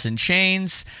and Alice in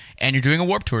Chains, and you're doing a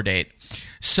Warped Tour date.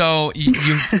 So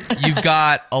you've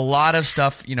got a lot of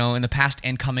stuff, in the past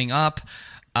and coming up.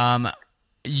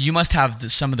 You must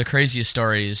have some of the craziest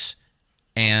stories.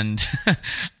 And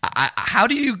how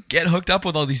do you get hooked up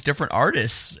with all these different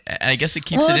artists? I guess it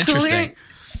keeps it interesting.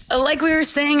 Like we were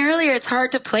saying earlier, it's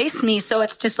hard to place me. So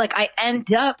it's just like I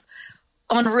end up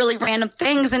on really random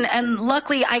things. And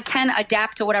luckily I can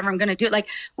adapt to whatever I'm going to do. Like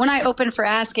when I opened for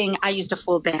Asking, I used a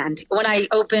full band. When I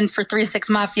opened for 3-6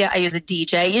 Mafia, I use a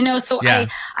DJ, so yeah.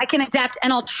 I can adapt,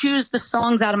 and I'll choose the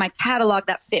songs out of my catalog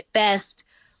that fit best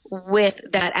with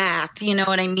that act. You know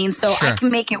what I mean? So sure. I can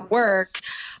make it work.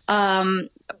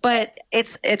 But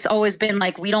it's always been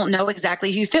like, we don't know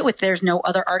exactly who you fit with. There's no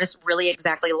other artist really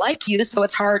exactly like you. So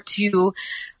it's hard to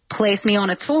place me on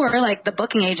a tour. Like the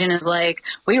booking agent is like,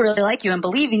 we really like you and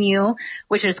believe in you,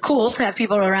 which is cool to have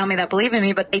people around me that believe in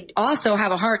me, but they also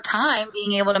have a hard time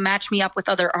being able to match me up with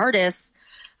other artists.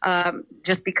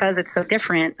 Just because it's so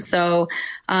different. So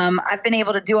I've been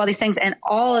able to do all these things, and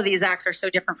all of these acts are so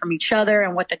different from each other,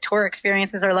 and what the tour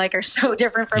experiences are like are so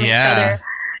different from each other.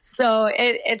 So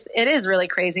it is really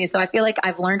crazy. So I feel like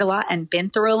I've learned a lot and been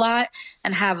through a lot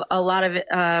and have a lot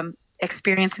of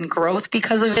experience and growth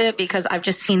because of it, because I've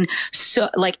just seen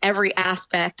every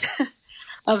aspect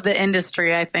of the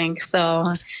industry, I think.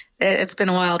 So it's been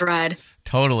a wild ride.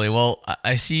 Totally. Well,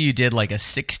 I see you did like a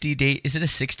 60-date. Is it a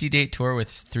 60-date tour with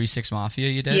 3-6 Mafia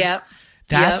you did? Yeah.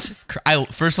 That's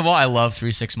first of all, I love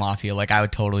 3-6 Mafia. Like I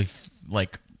would totally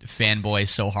fanboy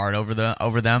so hard over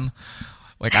them.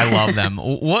 Like I love them.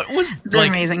 What was They're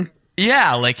amazing.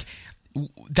 Yeah,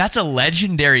 that's a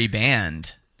legendary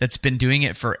band that's been doing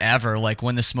it forever. Like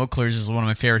When the Smoke Clears is one of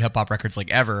my favorite hip hop records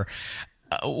ever.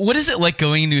 What is it like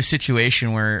going into a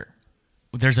situation where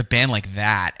there's a band like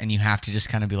that and you have to just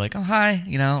kind of be like, oh, hi,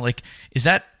 is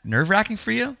that nerve-wracking for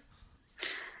you?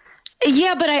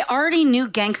 Yeah, but I already knew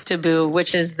Gangsta Boo,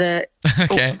 which is the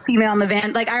female in the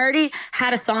band. I already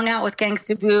had a song out with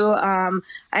Gangsta Boo.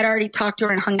 I'd already talked to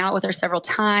her and hung out with her several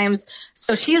times.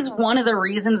 So she's one of the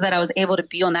reasons that I was able to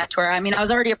be on that tour. I mean, I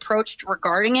was already approached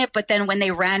regarding it, but then when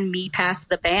they ran me past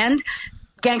the band,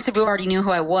 Gangsta Boo already knew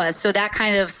who I was. So that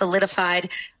kind of solidified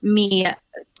me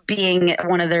being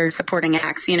one of their supporting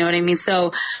acts, you know what I mean?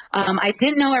 So I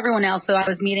didn't know everyone else. So I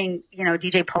was meeting,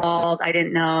 DJ Paul, I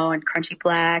didn't know, and Crunchy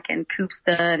Black and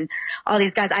Koopsta and all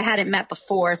these guys I hadn't met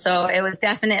before. So it was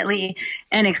definitely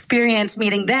an experience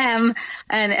meeting them,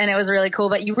 and it was really cool.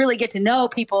 But you really get to know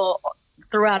people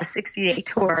throughout a 60-day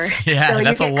tour. Yeah, so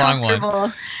that's a long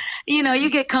one. You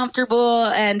get comfortable,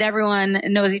 and everyone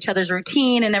knows each other's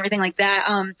routine and everything like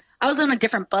that. I was on a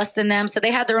different bus than them, so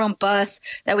they had their own bus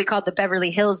that we called the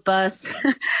Beverly Hills bus.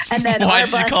 And then why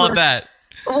did you call it that?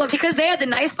 Well, because they had the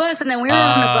nice bus, and then we were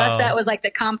on the bus that was like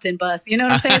the Compton bus. You know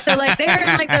what I'm saying? So they were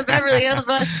in the Beverly Hills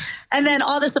bus, and then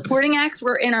all the supporting acts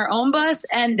were in our own bus,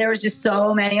 and there was just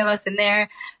so many of us in there,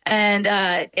 and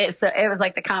it was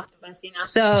like the Compton bus,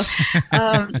 So,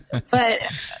 but.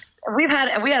 We had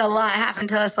a lot happen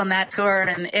to us on that tour,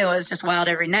 and it was just wild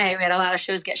every night. We had a lot of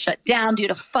shows get shut down due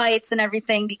to fights and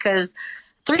everything because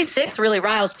 3-6 really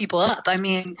riles people up. I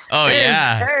mean,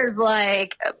 there's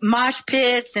mosh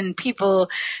pits and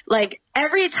people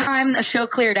every time the show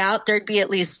cleared out, there'd be at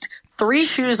least 3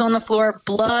 shoes on the floor,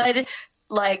 blood,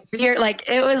 beer.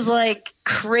 It was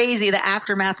crazy, the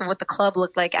aftermath of what the club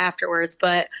looked like afterwards.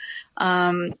 But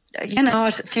a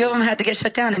few of them had to get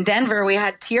shut down. In Denver, we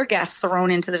had tear gas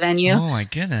thrown into the venue. Oh my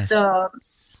goodness. So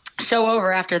show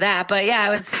over after that. But yeah,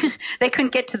 it was, they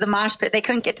couldn't get to the mosh pit. They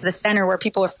couldn't get to the center where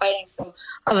people were fighting. So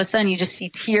all of a sudden you just see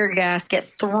tear gas get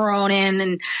thrown in,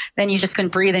 and then you just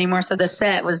couldn't breathe anymore. So the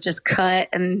set was just cut,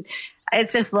 and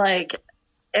it's just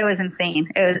it was insane.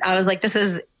 I was like, this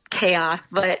is chaos,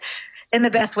 but in the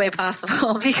best way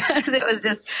possible, because it was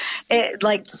just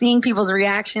seeing people's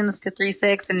reactions to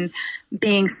 3-6 and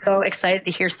being so excited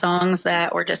to hear songs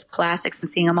that were just classics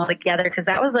and seeing them all together. Cause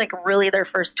that was really their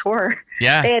first tour.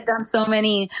 Yeah. They had done so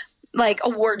many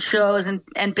award shows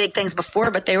and big things before,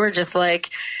 but they were just it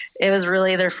was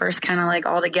really their first kind of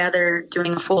all together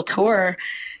doing a full tour,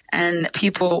 and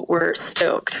people were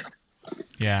stoked.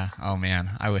 Yeah. Oh man,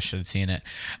 I wish I'd seen it.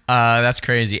 That's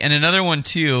crazy. And another one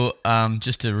too,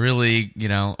 just to really,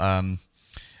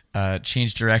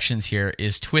 change directions here,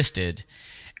 is Twisted.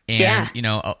 And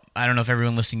I don't know if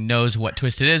everyone listening knows what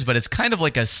Twisted is, but it's kind of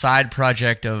like a side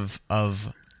project of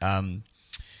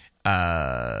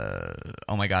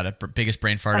oh my god, biggest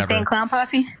brain fart ever. Insane Clown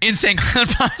Posse. Insane Clown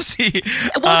Posse.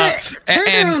 Well, they're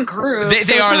their own group.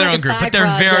 They are their own group, but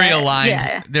they're very aligned.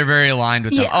 Yeah. They're very aligned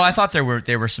with them. Yeah. Oh, I thought there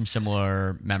were some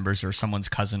similar members or someone's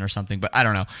cousin or something, but I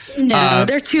don't know. No,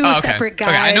 they're two separate guys.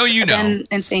 Okay, I know you know.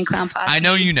 Insane Clown Posse. I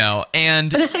know you know,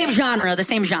 and but the same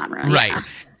genre. Right, yeah.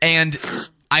 and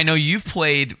I know you've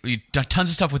done tons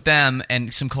of stuff with them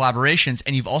and some collaborations,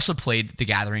 and you've also played The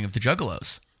Gathering of the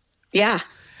Juggalos. Yeah.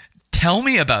 Tell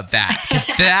me about that, because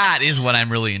that is what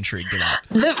I'm really intrigued about.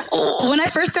 When I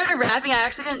first started rapping, I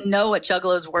actually didn't know what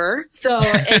juggalos were. So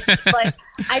it's like,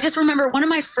 I just remember one of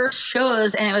my first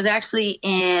shows, and it was actually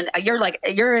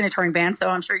you're in a touring band, so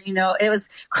I'm sure you know, it was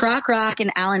Croc Rock in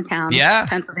Allentown,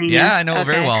 Pennsylvania. Yeah, I know it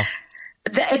very well.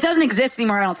 It doesn't exist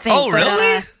anymore, I don't think. Oh, really?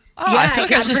 Yeah, I feel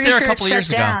like I was just there a couple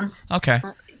years ago. Okay.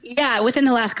 Yeah, within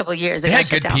the last couple of years. They had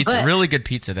good pizza, really good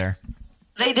pizza there.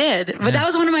 They did. But that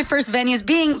was one of my first venues.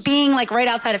 Being like right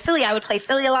outside of Philly, I would play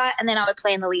Philly a lot, and then I would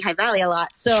play in the Lehigh Valley a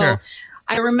lot. So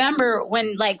I remember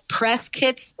when like press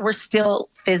kits were still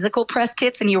physical press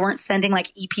kits, and you weren't sending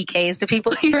like EPKs to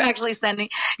people. You're actually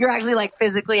like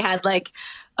physically had like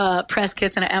press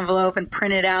kits in an envelope and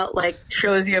printed out like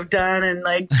shows you have done and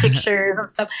like pictures and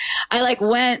stuff. I like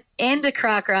went into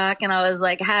Croc Rock, and I was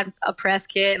like had a press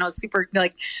kit, and I was super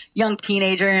like young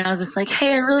teenager, and I was just like,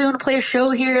 hey, I really want to play a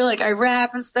show here, like I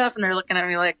rap and stuff, and they're looking at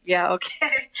me like, yeah,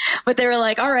 okay. But they were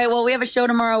like, all right, well, we have a show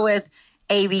tomorrow with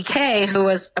ABK, who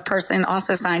was a person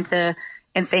also signed to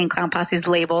Insane Clown Posse's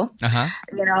label,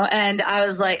 you know, and I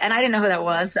was like, and I didn't know who that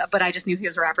was, but I just knew he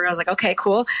was a rapper. I was like, okay,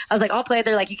 cool. I was like, I'll play.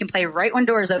 They're like, you can play right when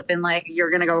doors open, like you're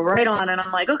going to go right on. And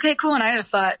I'm like, okay, cool. And I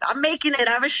just thought, I'm making it.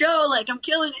 I have a show, like I'm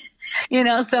killing it, you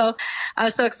know? So I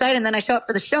was so excited. And then I show up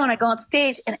for the show, and I go on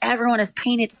stage, and everyone has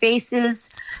painted faces.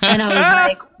 And I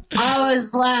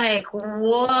was like,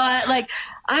 what? Like,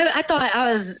 I thought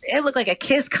it looked like a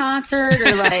Kiss concert,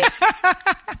 or like,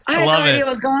 I had no idea what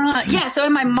was going on. Yeah. So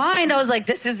in my mind, I was like,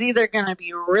 this is either going to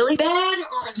be really bad,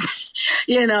 or,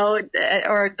 you know,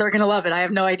 or they're going to love it. I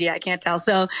have no idea. I can't tell.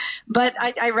 So, but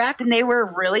I rapped, and they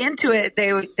were really into it.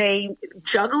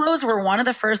 Juggalos were one of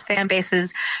the first fan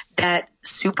bases that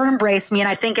super embraced me. And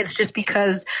I think it's just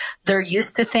because they're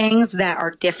used to things that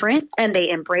are different, and they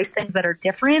embrace things that are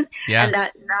different, and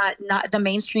that not the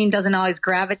mainstream doesn't always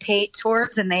gravitate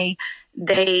towards, and they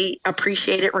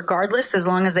appreciate it regardless, as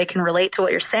long as they can relate to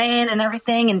what you're saying and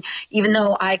everything. And even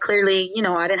though I clearly, you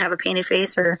know, I didn't have a painted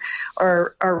face or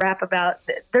rap about,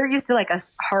 they're used to like a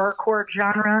horrorcore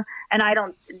genre, and I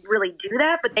don't really do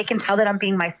that, but they can tell that I'm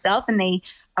being myself, and they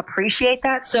appreciate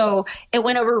that. So it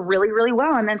went over really, really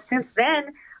well. And then since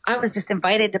then, I was just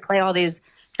invited to play all these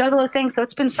Juggalo things. So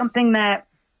it's been something that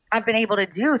I've been able to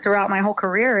do throughout my whole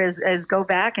career, is go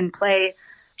back and play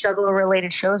Juggalo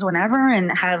related shows whenever,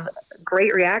 and have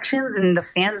great reactions, and the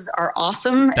fans are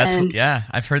awesome.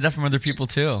 I've heard that from other people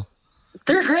too.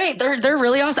 They're great. They're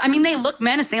really awesome. I mean, they look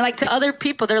menacing. Like, to other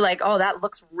people, they're like, oh, that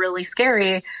looks really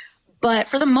scary. But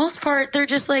for the most part, they're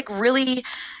just like really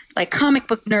like comic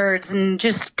book nerds, and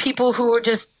just people who are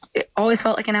just always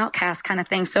felt like an outcast kind of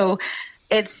thing. So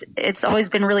it's always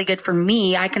been really good for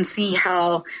me. I can see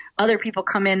how other people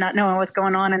come in not knowing what's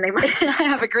going on, and they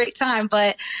have a great time.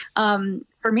 But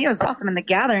for me, it was awesome. In The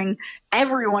Gathering,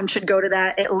 everyone should go to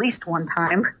that at least one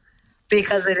time,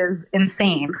 because it is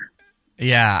insane.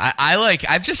 Yeah,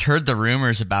 I've just heard the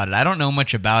rumors about it. I don't know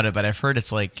much about it, but I've heard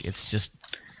it's just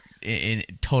in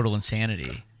total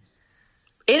insanity.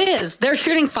 It is. They're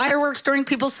shooting fireworks during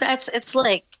people's sets. It's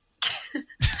like,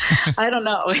 I don't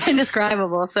know,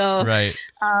 indescribable. So right.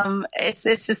 It's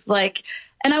just like,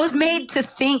 and I was made to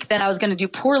think that I was going to do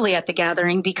poorly at The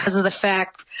Gathering because of the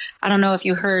fact, I don't know if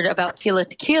you heard about Tila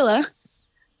Tequila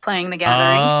playing The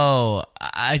Gathering. Oh,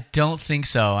 I don't think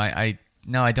so.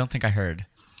 No, I don't think I heard.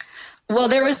 Well,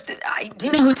 do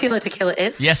you know who Tila Tequila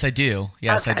is? Yes, I do.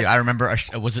 Yes, okay. I do. I remember,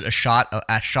 was it a shot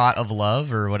of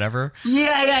love or whatever?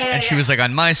 Yeah. And she was like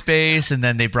on MySpace, and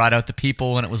then they brought out the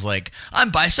people, and it was like,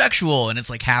 I'm bisexual, and it's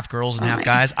like half girls and half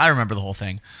guys. I remember the whole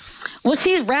thing. Well,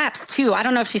 she raps too. I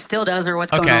don't know if she still does or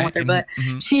what's going on with her, but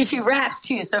she raps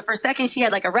too. So for a second, she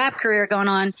had like a rap career going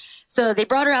on. So they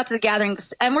brought her out to The Gathering,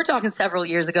 and we're talking several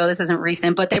years ago. This isn't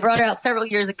recent, but they brought her out several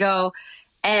years ago,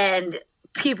 and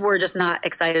people were just not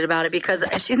excited about it because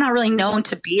she's not really known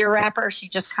to be a rapper. She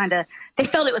just they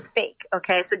felt it was fake.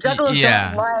 Okay. So Juggalos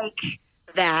don't like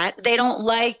that. They don't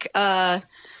like,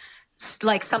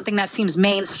 like something that seems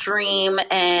mainstream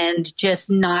and just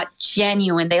not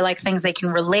genuine. They like things they can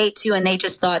relate to, and they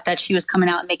just thought that she was coming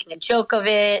out and making a joke of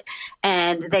it,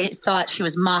 and they thought she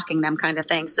was mocking them, kind of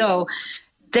thing. So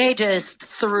they just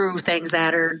threw things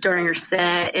at her during her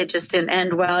set. It just didn't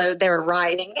end well. They were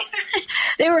rioting.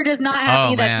 They were just not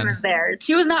happy that she was there.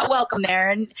 She was not welcome there,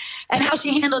 and how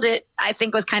she handled it, I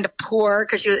think, was kind of poor,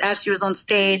 because as she was on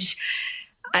stage,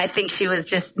 I think she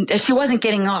wasn't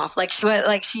getting off. Like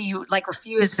she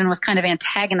refused and was kind of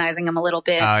antagonizing him a little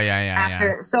bit. Oh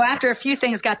yeah. So after a few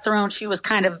things got thrown, she was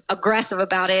kind of aggressive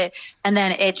about it, and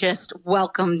then it just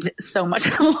welcomed so much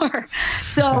more.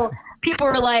 So people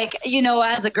were like,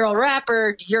 as a girl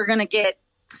rapper, you're gonna get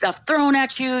stuff thrown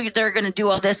at you. They're going to do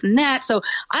all this and that. So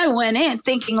I went in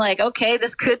thinking like, okay,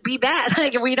 this could be bad.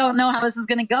 Like, we don't know how this is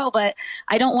going to go, but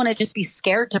I don't want to just be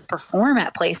scared to perform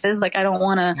at places. Like, I don't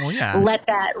want to let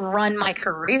that run my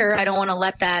career. I don't want to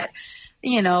let that,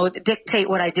 dictate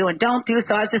what I do and don't do.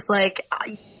 So I was just like,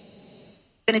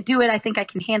 going to do it. I think I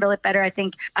can handle it better. I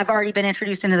think I've already been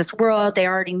introduced into this world. They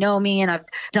already know me, and I've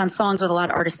done songs with a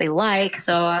lot of artists they like.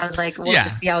 So I was like, we'll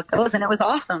just see how it goes. And it was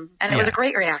awesome. And it was a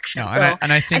great reaction. No, so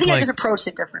and I think I just approached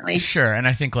it differently. Sure. And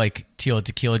I think like Tila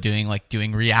Tequila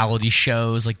doing reality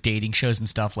shows, like dating shows and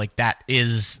stuff, like that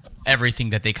is everything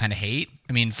that they kind of hate.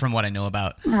 I mean, from what I know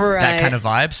about that kind of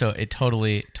vibe. So it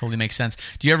totally makes sense.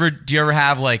 Do you ever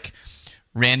have like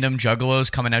random juggalos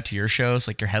coming out to your shows,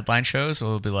 like your headline shows? So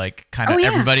it'll be like kind of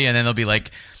everybody, and then there'll be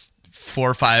like 4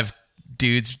 or 5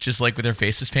 dudes just like with their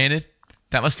faces painted.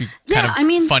 That must be kind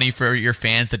of funny for your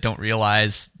fans that don't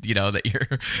realize, that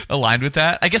you're aligned with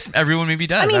that. I guess everyone maybe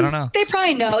does. I don't know. They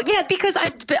probably know. Yeah, because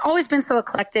I've always been so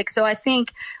eclectic. So I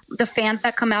think the fans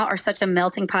that come out are such a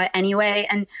melting pot anyway.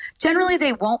 And generally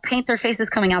they won't paint their faces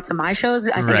coming out to my shows.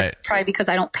 I think it's probably because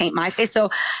I don't paint my face. So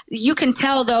you can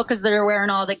tell though, because they're wearing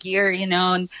all the gear,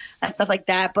 and stuff like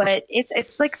that. But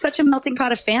it's like such a melting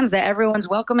pot of fans that everyone's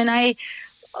welcome. And I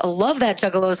love that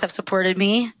Juggalos have supported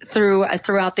me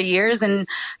throughout the years. And,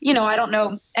 I don't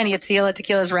know any of Tila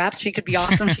Tequila's raps. She could be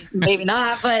awesome. She maybe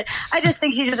not. But I just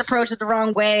think she just approached it the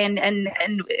wrong way. And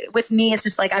with me, it's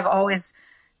just like I've always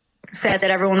said that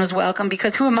everyone was welcome,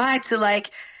 because who am I to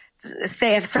like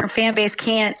say if a certain fan base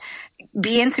can't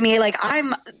be into me? Like,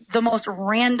 I'm the most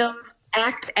random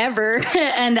act ever,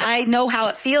 and I know how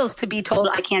it feels to be told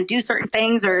I can't do certain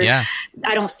things or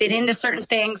I don't fit into certain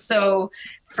things. So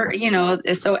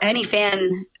so any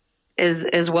fan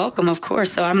is welcome, of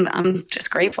course. So I'm just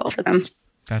grateful for them.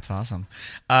 That's awesome.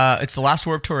 It's the last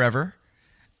Warped Tour ever.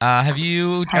 Have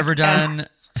you ever done?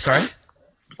 Sorry.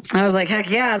 I was like,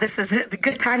 heck yeah, this is the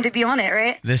good time to be on it,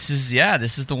 right? This is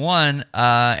the one.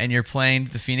 And you're playing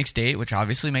the Phoenix date, which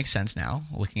obviously makes sense now,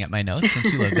 looking at my notes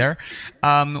since you live there.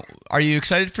 Are you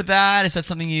excited for that? Is that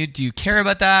something do you care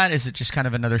about that? Is it just kind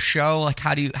of another show? Like,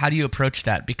 how do you approach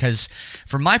that? Because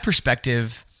from my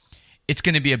perspective, it's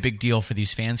going to be a big deal for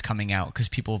these fans coming out, because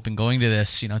people have been going to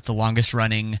this, it's the longest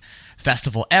running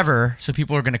festival ever. So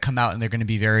people are going to come out and they're going to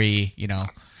be very,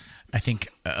 I think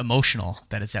emotional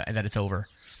that it's over.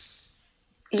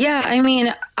 Yeah, I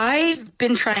mean, I've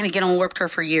been trying to get on Warped Tour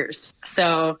for years.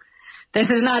 So this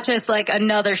is not just like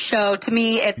another show. To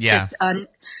me, it's just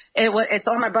it's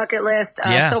on my bucket list.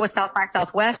 So was South by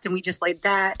Southwest, and we just played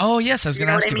that. Oh, yes, I was going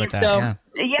to ask you about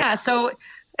that. So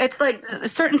it's like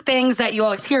certain things that you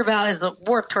always hear about is a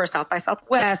Warped Tour, South by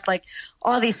Southwest, like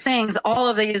all these things. All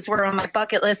of these were on my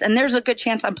bucket list, and there's a good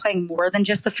chance I'm playing more than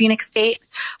just the Phoenix date.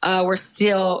 We're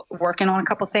still working on a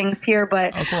couple things here,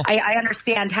 but I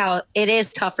understand how it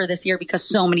is tougher this year because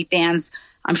so many bands,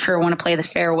 I'm sure, want to play the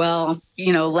farewell,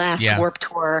 last Warped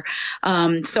Tour.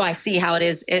 So I see how it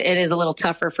is. It is a little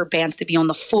tougher for bands to be on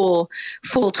the full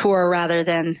tour rather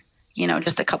than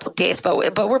just a couple of dates, but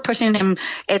we're pushing him.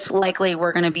 It's likely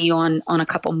we're going to be on a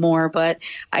couple more, but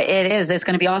it's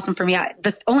going to be awesome for me.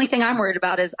 The only thing I'm worried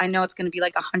about is I know it's going to be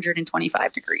like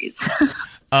 125 degrees.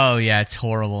 Oh yeah. It's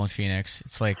horrible in Phoenix.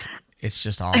 It's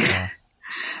just awful.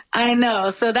 I know.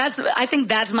 So I think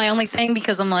that's my only thing,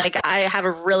 because I'm like, I have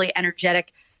a really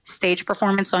energetic stage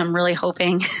performance. So I'm really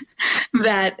hoping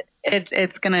that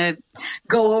it's going to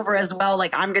go over as well.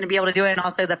 Like, I'm going to be able to do it. And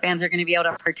also the fans are going to be able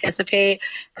to participate,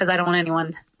 because I don't want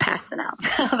anyone passing out.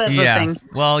 That's the thing.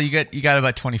 Well, you got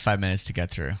about 25 minutes to get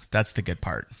through. That's the good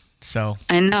part. So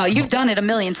I know you've done it a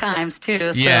million times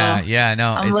too. So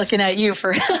no, I'm looking at you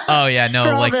for, oh yeah, no,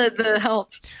 for like all the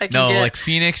help I can get. Like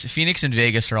Phoenix and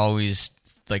Vegas are always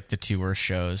like the two worst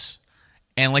shows.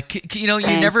 And like,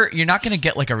 you're not going to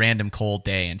get like a random cold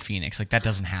day in Phoenix. Like, that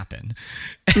doesn't happen.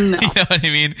 No. You know what I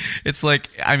mean? It's like,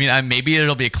 maybe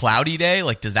it'll be a cloudy day.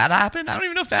 Like, does that happen? I don't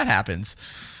even know if that happens,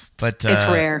 but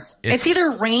it's rare. It's either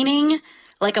raining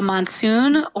like a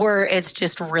monsoon or it's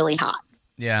just really hot.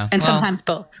 Yeah. And sometimes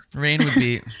both. Rain would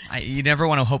be, you never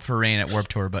want to hope for rain at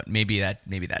Warped Tour, but maybe that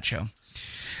show.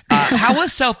 How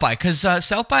was South by? Because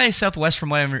South by Southwest, from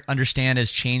what I understand,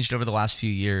 has changed over the last few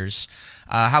years.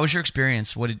 How was your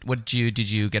experience? What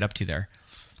did you get up to there?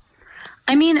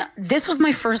 I mean, this was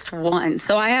my first one,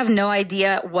 so I have no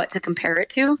idea what to compare it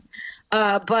to.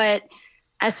 But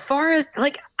as far as,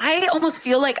 like, I almost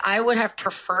feel like I would have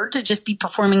preferred to just be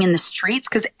performing in the streets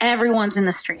because everyone's in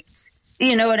the streets.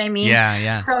 You know what I mean?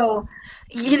 Yeah. So,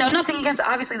 you know, nothing against,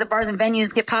 obviously, the bars and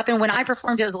venues get popping. When I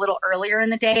performed, it was a little earlier in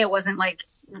the day. It wasn't like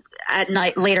at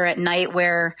night, later at night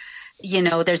where, you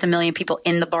know, there's a million people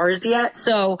in the bars yet.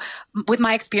 So with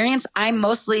my experience, I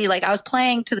mostly, like, I was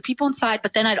playing to the people inside,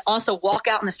 but then I'd also walk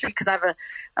out in the street because I have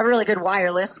a really good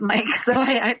wireless mic. So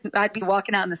I'd be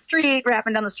walking out in the street,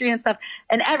 rapping down the street and stuff,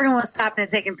 and everyone was stopping and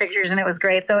taking pictures, and it was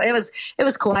great. So it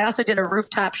was cool. I also did a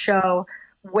rooftop show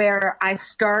where I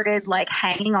started, like,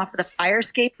 hanging off of the fire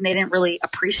escape, and they didn't really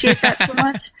appreciate that too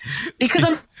much because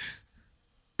I'm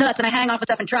nuts and I hang off of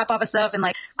stuff and drop off of stuff and,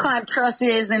 like, climb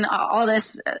trusses and all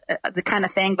this the kind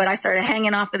of thing. But I started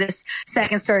hanging off of this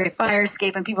second story fire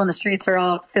escape, and people in the streets are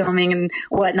all filming and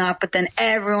whatnot. But then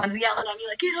everyone's yelling at me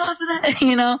like, "Get off of that!"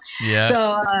 You know? Yeah.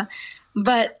 So,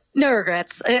 but no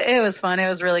regrets. It was fun. It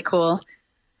was really cool.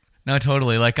 No,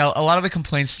 totally. Like a lot of the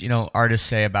complaints, you know, artists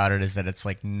say about it is that it's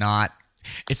like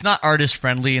it's not artist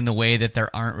friendly in the way that there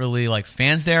aren't really like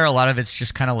fans there. A lot of it's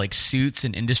just kind of like suits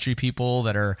and industry people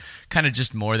that are kind of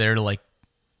just more there to, like,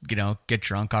 you know, get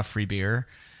drunk off free beer.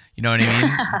 You know what I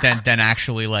mean? than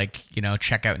actually, like, you know,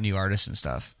 check out new artists and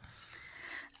stuff.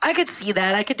 I could see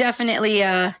that. I could definitely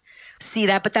see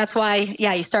that. But that's why,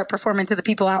 yeah, you start performing to the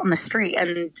people out in the street,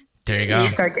 and there you go.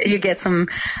 You get some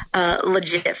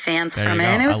legit fans from it.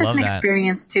 And it was just an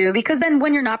experience too, because then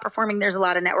when you're not performing, there's a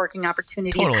lot of networking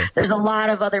opportunities. Totally. There's a lot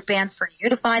of other bands for you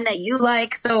to find that you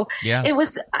like. So it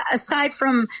was, aside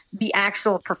from the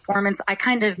actual performance, I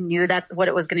kind of knew that's what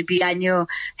it was going to be. I knew,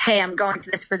 hey, I'm going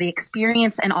to this for the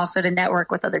experience and also to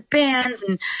network with other bands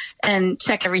and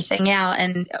check everything out.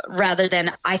 And rather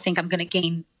than, I think I'm going to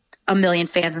gain a million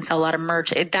fans and sell a lot of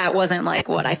merch. That wasn't like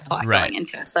what I thought going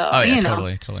into it. So, you know.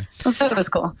 Totally. So it was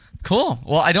cool. Cool.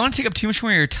 Well, I don't want to take up too much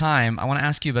more of your time. I want to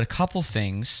ask you about a couple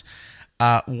things.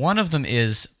 One of them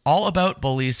is All About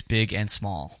Bullies, Big and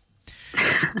Small,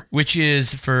 which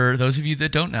is, for those of you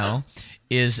that don't know,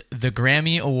 is the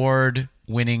Grammy Award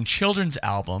winning children's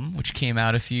album, which came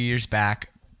out a few years back,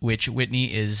 which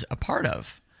Whitney is a part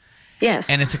of. Yes.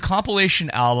 And it's a compilation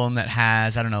album that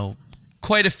has, I don't know,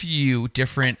 quite a few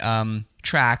different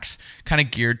tracks kind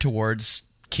of geared towards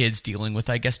kids dealing with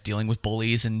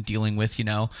bullies and dealing with, you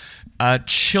know,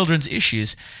 children's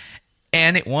issues.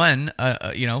 And it won,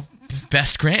 you know,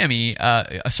 best Grammy,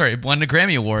 won the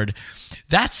Grammy Award.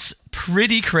 That's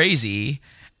pretty crazy.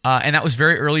 And that was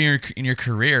very early in your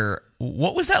career.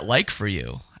 What was that like for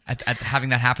you at having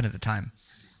that happen at the time?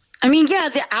 I mean, yeah,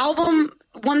 the album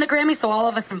won the Grammy, so all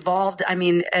of us involved, I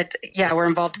mean, we're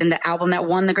involved in the album that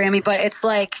won the Grammy, but it's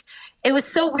like, it was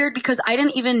so weird because I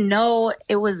didn't even know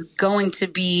it was going to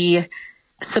be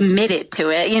submitted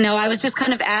to it. You know, I was just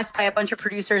kind of asked by a bunch of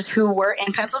producers who were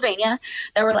in Pennsylvania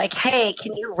that were like, hey,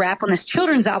 can you rap on this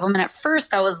children's album? And at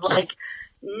first I was like,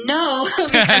 no,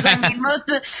 because I mean,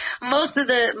 most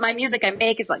of my music I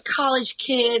make is like college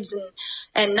kids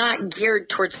and not geared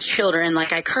towards children.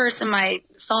 Like, I curse in my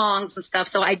songs and stuff,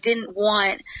 so I didn't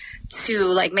want to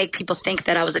like make people think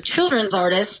that I was a children's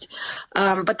artist.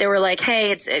 But they were like,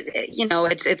 hey,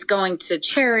 it's going to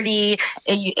charity.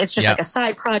 It's just like a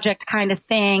side project kind of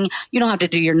thing. You don't have to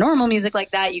do your normal music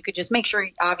like that. You could just make sure,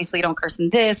 obviously, you don't curse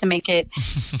in this and make it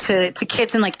to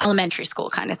kids in like elementary school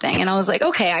kind of thing. And I was like,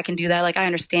 okay, I can do that. Like, I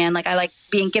understand. Like, I like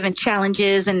being given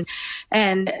challenges and,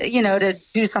 you know, to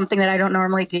do something that I don't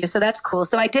normally do. So that's cool.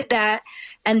 So I did that.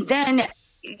 And then,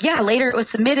 later it was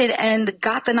submitted and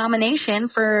got the nomination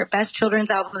for Best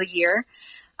Children's Album of the Year.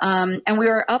 And we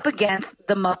were up against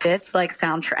the Muppets, like,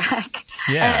 soundtrack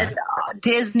and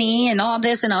Disney and all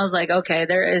this. And I was like, okay,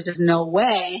 there is just no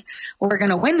way we're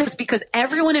going to win this because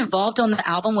everyone involved on the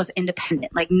album was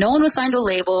independent. Like, no one was signed to a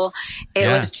label. It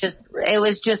was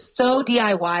just so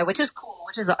DIY, which is cool,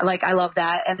 which is like, I love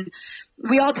that. And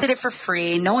we all did it for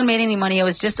free. No one made any money. It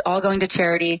was just all going to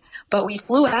charity. But we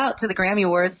flew out to the Grammy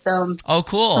Awards. So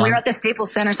cool. We were at the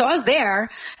Staples Center. So I was there.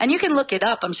 And you can look it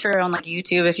up, I'm sure, on like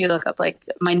YouTube. If you look up like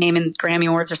my name in Grammy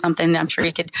Awards or something, I'm sure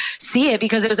you could see it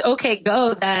because it was OK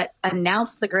Go that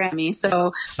announced the Grammy.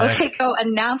 So OK Go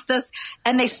announced us.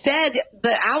 And they said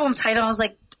the album title. I was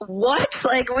like, what?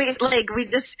 We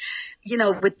just, you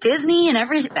know, with Disney and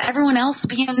everyone else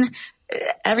being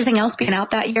everything else being out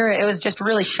that year, it was just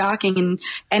really shocking.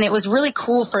 And it was really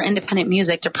cool for independent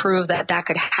music to prove that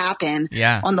could happen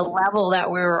on the level that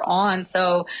we were on.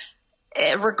 So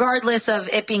regardless of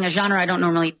it being a genre I don't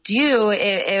normally do,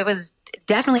 it was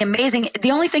definitely amazing.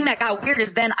 The only thing that got weird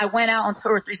is then I went out on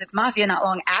tour with 3 6 Mafia not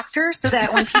long after, so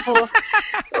that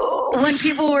when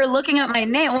people were looking at my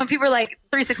name, when people were like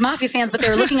 3 6 Mafia fans, but they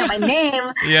were looking at my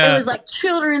name, it was like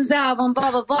children's album,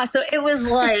 blah blah blah. So it was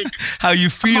like, how you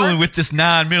feeling with this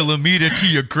 9mm to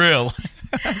your grill?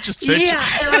 Just it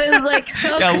was like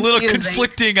so a little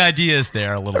conflicting ideas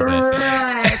there, a little bit.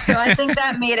 Right. So I think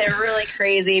that made it really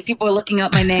crazy. People were looking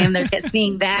up my name, they're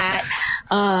seeing that.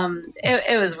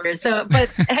 It was weird. So, but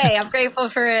hey, I'm grateful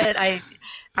for it.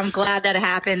 I'm glad that it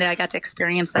happened. I got to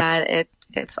experience that.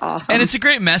 It's awesome. And it's a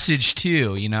great message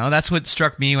too. You know, that's what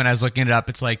struck me when I was looking it up.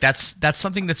 It's like, that's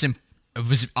something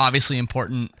was obviously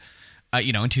important.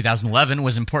 In 2011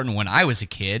 was important when I was a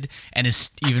kid, and is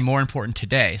even more important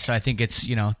today. So I think it's,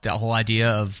 the whole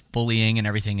idea of bullying and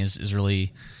everything is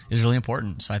really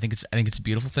important. So I think it's a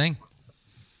beautiful thing.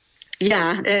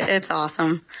 Yeah, it's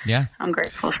awesome. Yeah, I'm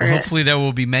grateful for it. Hopefully there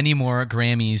will be many more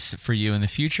Grammys for you in the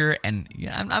future. And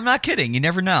I'm not kidding. You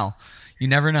never know.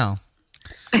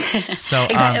 So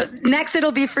next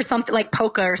it'll be for something like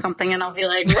polka or something, and I'll be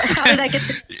like, how did I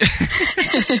get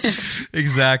this?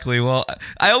 Exactly. Well,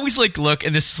 I always look,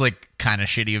 and this is kind of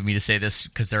shitty of me to say this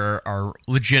because there are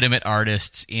legitimate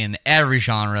artists in every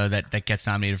genre that gets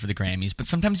nominated for the Grammys, but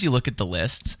sometimes you look at the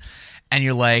lists and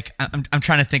you're like, I'm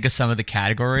trying to think of some of the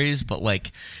categories, but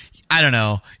I don't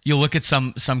know. You look at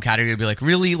some category and be like,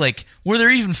 really? Were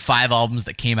there even 5 albums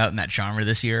that came out in that genre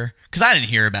this year? Because I didn't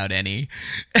hear about any.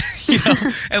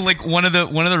 And one of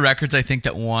the records I think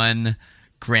that won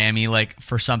Grammy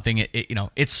for something,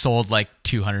 it sold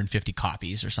 250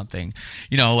 copies or something.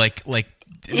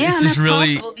 It's just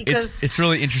really it's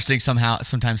really interesting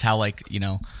sometimes how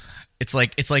it's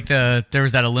like there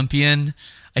was that Olympian,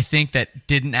 I think, that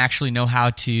didn't actually know how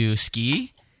to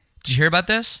ski. Did you hear about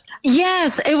this?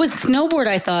 Yes, it was snowboard.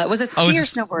 I thought was it ski or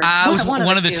snowboard? It was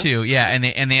one of the two. Yeah, and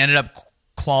they ended up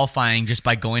qualifying just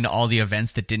by going to all the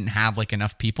events that didn't have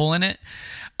enough people in it.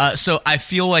 So I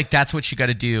feel like that's what you got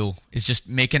to do, is just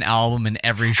make an album in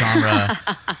every genre,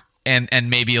 and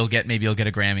maybe you'll get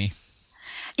a Grammy.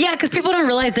 Yeah, because people don't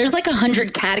realize there's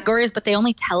 100 categories, but they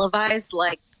only televise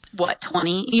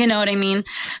 20. You know what I mean?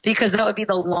 Because that would be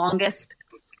the longest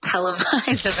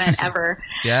televised event ever.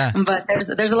 Yeah. But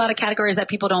there's a lot of categories that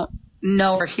people don't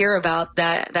know or hear about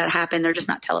that happen. They're just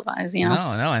not televised,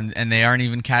 No, and they aren't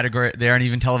even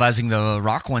televising the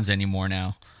rock ones anymore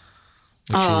now.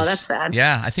 That's sad.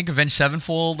 Yeah, I think Avenged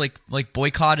Sevenfold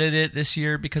boycotted it this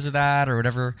year because of that or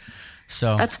whatever.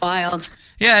 So that's wild.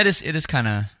 Yeah, it is kind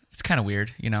of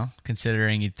weird,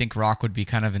 considering you'd think rock would be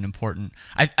kind of an important.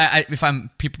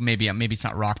 Maybe it's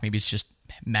not rock, maybe it's just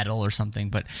metal or something,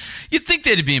 but you'd think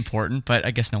they'd be important, but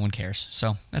I guess no one cares,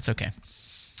 so that's okay.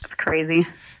 That's crazy.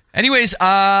 Anyways,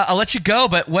 I'll let you go,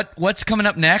 but what's coming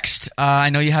up next? I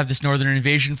know you have this Northern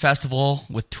Invasion Festival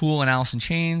with Tool and Alice in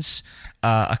Chains,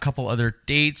 a couple other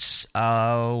dates.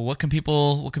 What can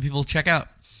people check out?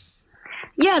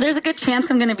 Yeah, there's a good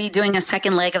chance I'm going to be doing a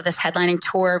second leg of this headlining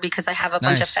tour because I have a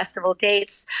bunch of festival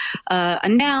dates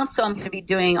announced. So I'm going to be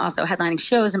doing also headlining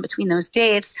shows in between those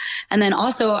dates. And then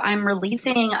also I'm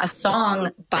releasing a song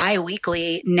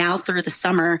bi-weekly now through the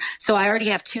summer. So I already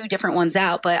have 2 different ones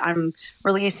out, but I'm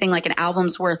releasing an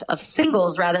album's worth of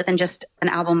singles rather than just an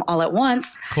album all at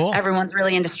once. Cool. Everyone's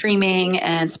really into streaming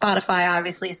and Spotify,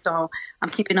 obviously. So I'm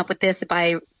keeping up with this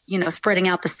by spreading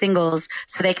out the singles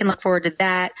so they can look forward to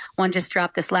that. One just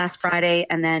dropped this last Friday,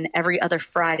 and then every other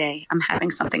Friday I'm having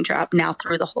something drop now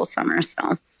through the whole summer.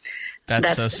 So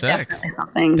that's so sick.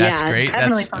 Something. That's yeah, great.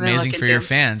 That's amazing for your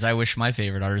fans. I wish my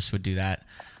favorite artists would do that.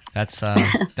 That's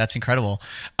incredible.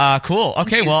 Cool.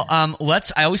 Okay. Well,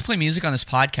 I always play music on this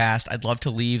podcast. I'd love to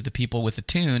leave the people with a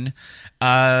tune.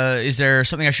 Is there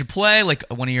something I should play?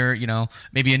 One of your,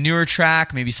 maybe a newer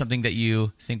track, maybe something that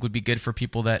you think would be good for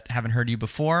people that haven't heard you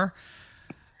before?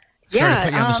 Sorry to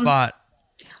put you on the spot.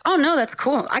 Oh no, that's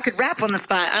cool. I could rap on the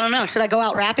spot. I don't know. Should I go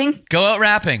out rapping? Go out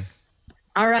rapping.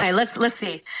 All right. Let's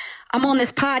see. I'm on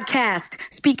this podcast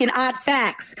speaking odd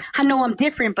facts. I know I'm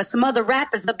different, but some other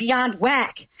rappers are beyond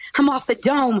whack. I'm off the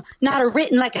dome, not a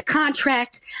written like a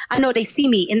contract. I know they see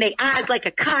me in their eyes like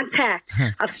a contact.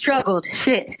 I've struggled,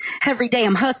 every day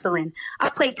I'm hustling.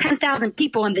 I've played 10,000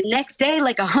 people and the next day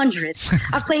like 100.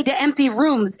 I've played to empty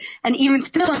rooms and even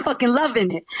still I'm fucking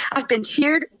loving it. I've been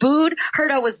cheered, booed,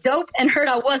 heard I was dope and heard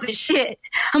I wasn't shit.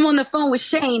 I'm on the phone with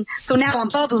Shane, so now I'm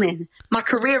bubbling. My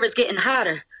career is getting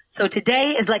hotter. So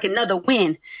today is like another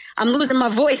win. I'm losing my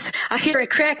voice. I hear it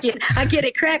cracking. I get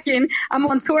it cracking. I'm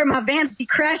on tour. My vans be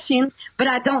crashing, but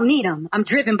I don't need them. I'm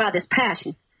driven by this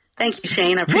passion. Thank you,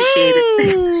 Shane. I appreciate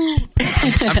it.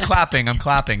 I'm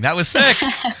clapping. That was sick.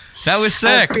 That was sick.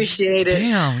 I appreciate it.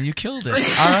 Damn, you killed it.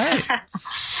 All right.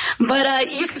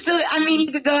 But you could still,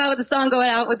 you could go out with the song, go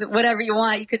out with whatever you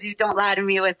want. You could do Don't Lie to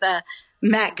Me with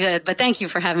Matt Good. But thank you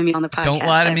for having me on the podcast. Don't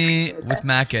Lie to Me with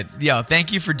Matt Good. Yo,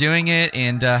 thank you for doing it,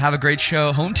 and have a great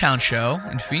show, hometown show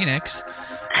in Phoenix.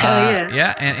 Hell yeah.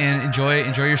 Yeah, and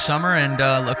enjoy your summer, and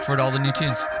look forward to all the new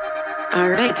tunes. All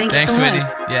right. Thanks so much. Whitney.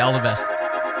 Yeah, all the best.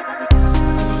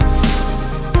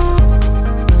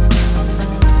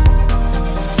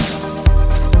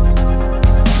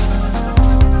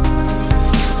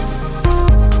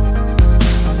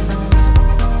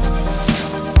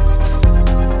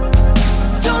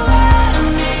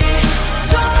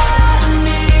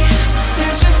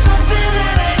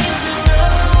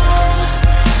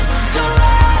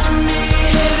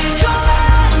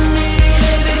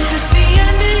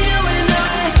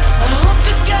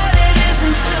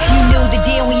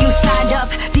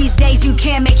 You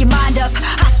can't make your mind up.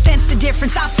 I sense the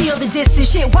difference, I feel the distance.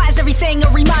 Shit, why is everything a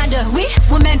reminder? We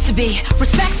were meant to be,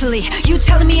 respectfully. You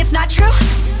telling me it's not true?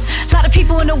 A lot of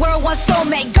people in the world want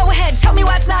soulmate. Go ahead, tell me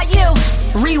why it's not you.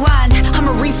 Rewind,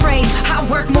 I'ma rephrase. I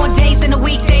work more days than the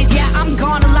weekdays. Yeah, I'm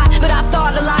gone a lot, but I've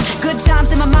thought a lot. Good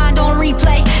times in my mind on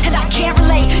replay, and I can't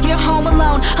relate. You're home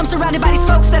alone, I'm surrounded by these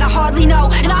folks that I hardly know,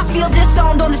 and I feel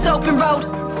disowned on this open road.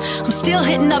 I'm still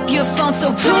hitting up your phone,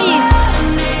 so please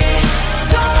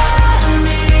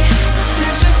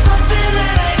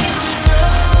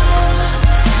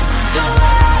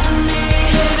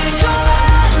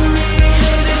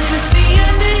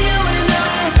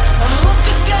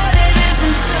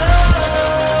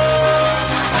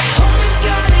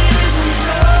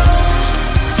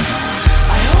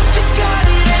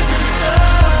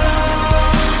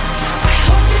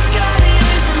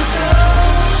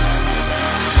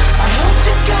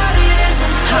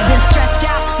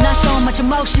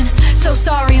emotion. So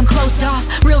sorry I'm closed off.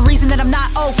 Real reason that I'm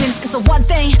not open. And so one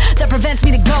thing that prevents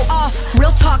me to go off.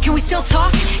 Real talk, can we still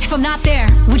talk? If I'm not there,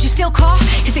 would you still call?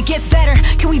 If it gets better,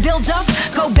 can we build up?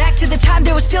 Go back to the time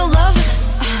there was still love?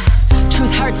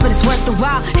 Truth hurts, but it's worth the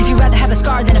while. If you'd rather have a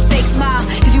scar than a fake smile,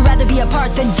 if you'd rather be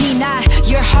apart than deny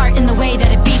your heart in the way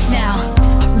that it beats now.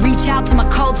 Reach out to my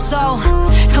cold soul.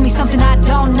 Tell me something I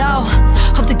don't know.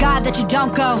 Hope to God that you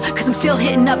don't go, cause I'm still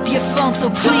hitting up your phone, so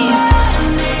please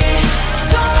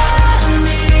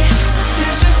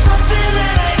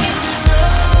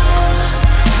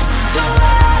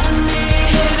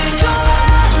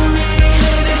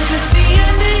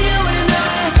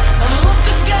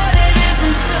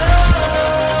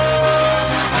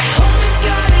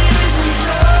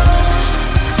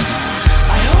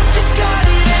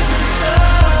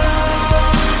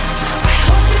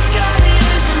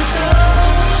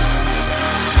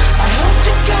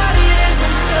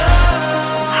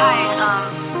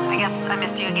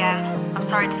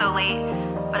sorry it's so late,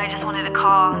 but I just wanted to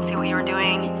call and see what you were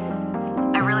doing.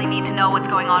 I really need to know what's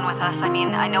going on with us. I mean,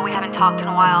 I know we haven't talked in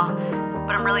a while,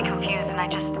 but I'm really confused, and I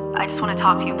just want to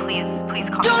talk to you. Please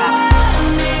call me back.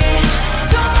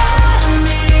 Don't lie to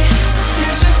me.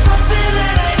 There's just something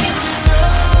that I need to know.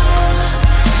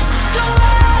 Don't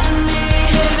lie to me.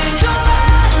 Don't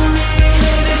lie to me.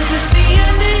 This is the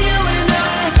end of you and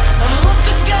I hope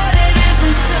to God it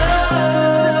isn't so.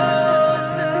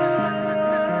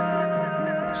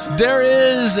 There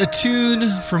is a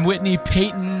tune from Whitney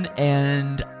Peyton,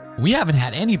 and we haven't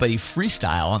had anybody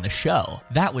freestyle on the show.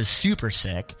 That was super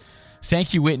sick.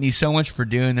 Thank you, Whitney, so much for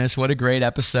doing this. What a great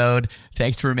episode.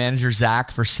 Thanks to her manager, Zach,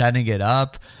 for setting it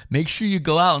up. Make sure you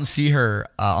go out and see her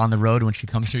on the road when she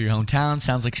comes to your hometown.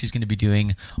 Sounds like she's going to be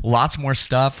doing lots more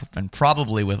stuff, and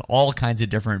probably with all kinds of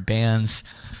different bands.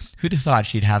 Who'd have thought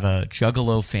she'd have a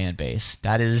Juggalo fan base?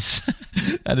 That is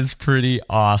pretty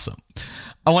awesome.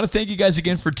 I want to thank you guys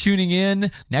again for tuning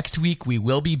in. Next week, we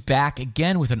will be back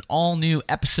again with an all-new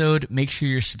episode. Make sure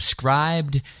you're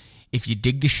subscribed. If you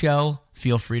dig the show,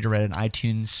 feel free to write an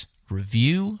iTunes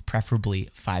review, preferably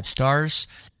 5 stars.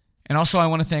 And also, I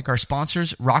want to thank our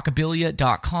sponsors,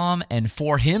 Rockabilia.com and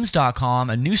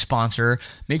ForHymns.com, a new sponsor.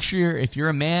 Make sure if you're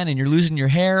a man and you're losing your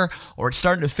hair or it's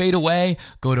starting to fade away,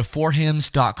 go to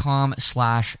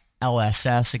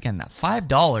forhims.com/LSS. Again, that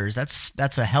 $5,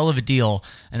 that's a hell of a deal,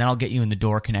 and that'll get you in the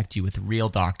door, connect you with real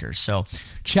doctors. So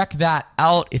check that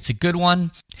out. It's a good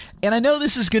one. And I know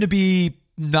this is going to be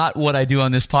not what I do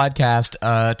on this podcast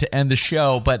to end the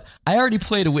show, but I already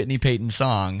played a Whitney Peyton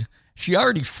song. She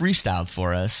already freestyled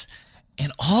for us.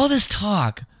 And all this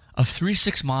talk of 3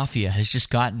 6 Mafia has just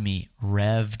gotten me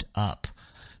revved up.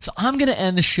 So I'm going to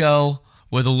end the show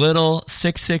with a little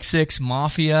 666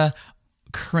 Mafia.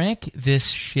 Crank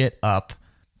this shit up.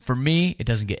 For me, it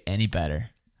doesn't get any better.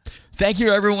 Thank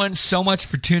you, everyone, so much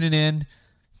for tuning in.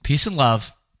 Peace and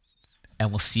love,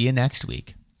 and we'll see you next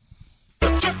week.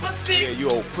 Yeah, you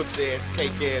old pussy ass,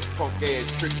 cake ass, punk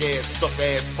ass, trick ass, suck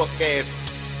ass, fuck ass,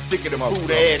 dick in the boot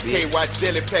ass, KY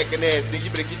jelly packing ass, nigga.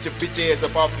 You better get your bitch ass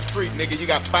up off the street, nigga. You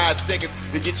got 5 seconds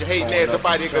to get your hating ass up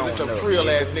out here, cause there's some trill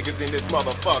ass niggas in this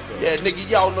motherfucker. Yeah, nigga,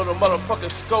 y'all know the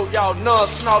motherfucking scope. Y'all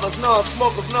non-snorters,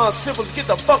 non-smokers, non-sippers. Get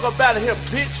the fuck up out of here,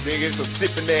 bitch. Nigga, some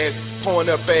sipping ass, pouring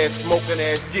up ass, smoking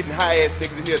ass, getting high ass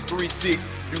niggas in here, 3-6.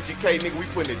 UGK, nigga, we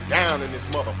putting it down in this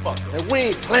motherfucker. And we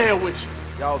ain't playing with you.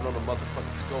 Y'all know the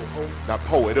motherfucking scope, ho. Now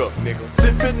pull it up, nigga.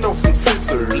 Dipping on some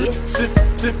scissors.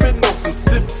 Dipping on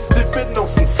some dipping on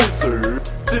some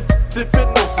scissors. Dipping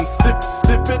on some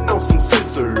dipping on some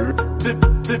scissors.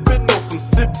 Dipping on some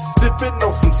dipping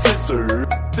on some scissors.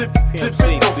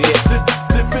 Dipping on some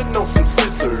scissors. Dipping on some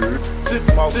scissors.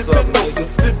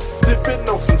 Dipping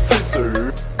on some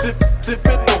scissors. Dipping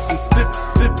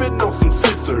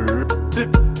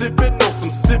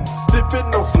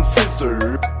on some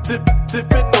scissors.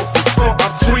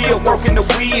 I'm real, working the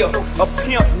wheel. A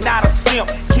pimp, not a simp.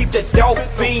 Keep the dope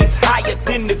fiends higher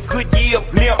than the Goodyear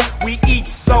blimp. We eat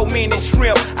so many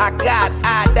shrimp. I got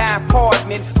iodine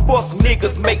poisoning. Fuck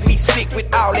niggas make me sick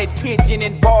with all that pigeon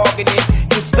and bargaining.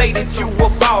 You say that you a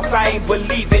boss, I ain't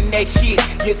believing that shit.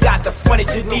 You got the funny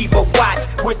Geneva watch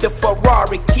with the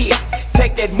Ferrari kit.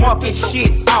 Take that monkey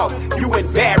shit out, you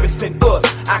embarrassing us.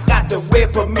 I got the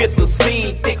red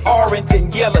promethazine, thick orange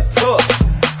and yellow tux.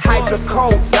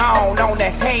 Hydrocodone down on the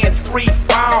hands-free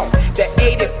phone. The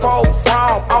 84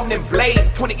 chrome on them blades,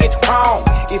 20-inch chrome.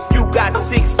 If you got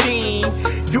 16,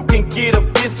 you can get a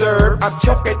blizzard. I'm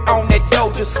choking on that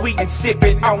Doja sweet and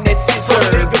sipping on that scissor. Some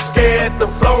niggas scared to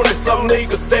float it, some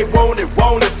niggas they want it.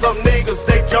 Some niggas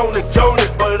they joan it,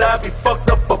 but I be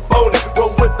fucked up upon it.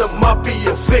 Roll with the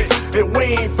Mafia 6, and we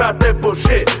ain't bout that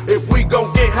bullshit. If we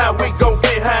gon' get high, we gon'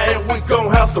 get high, and we gon'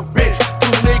 house a bitch.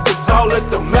 You niggas all at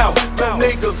the mouth,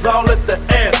 niggas all at the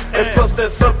ass. And plus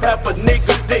there's some type of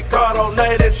nigga dick hard all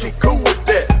night, and she cool with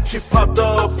that. She popped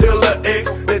up pill of X,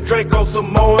 then drank on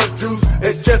some orange juice.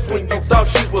 And just when you thought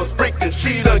she was freaking,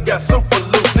 she done got super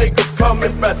loose. Niggas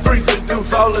coming by 3s and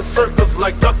 2s, all in circles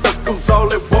like Dr. Goose. All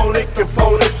it want it can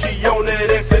phone it, she on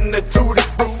that X and the Tutti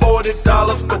Fruit.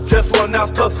 $40 for just 1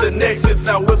 ounce plus an X. It's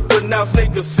how it's pronounced.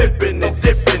 Niggas sipping and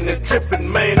dipping and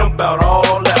tripping, man, I'm about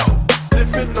all out.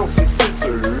 Dipping on some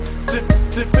scissors,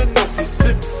 dipping on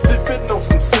some dipping on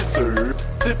some scissors,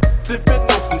 dipping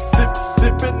on some scissors,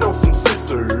 dipping on some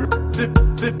scissors,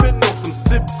 dipping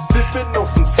on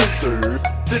some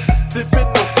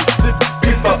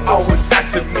People always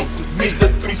asking me, Mr.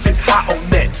 3-6 hot on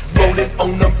that, rolling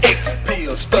on them X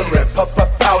pills, stuttering pop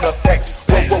powder packs.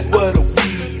 What a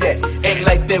weed at? Ain't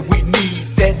like that we need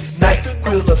that. Night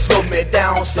griller slow me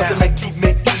down, something like keep me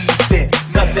easy.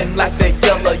 Nothing like that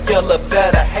yellow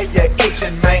better. Hey, you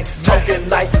itching, man. Talking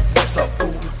like what's up,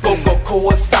 fool? Vocal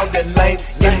cords sounding lame.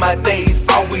 In my days,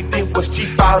 all we did was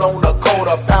cheap out on a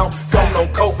quarter pound. Gone on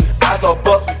coke, eyes are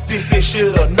buck. This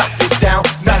shit'll knock you down,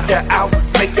 knock you out,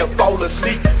 make you fall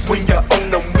asleep. When you're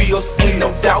on them wheels, ain't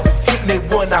no doubt. Hitting it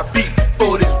when I beat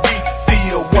for this beat.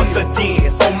 Feel once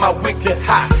again on my wicked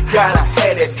high. Gotta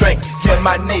have that drink, yeah,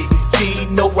 my nigga. You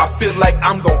know I feel like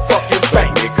I'm gon' fucking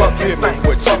bang. Nigga, tell me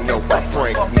what you know about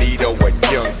Frank Nito or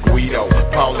Young Guido.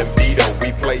 Paul and Vito, we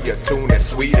play a tune that's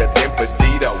sweeter than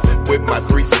Pedito. With my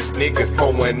 3-6 niggas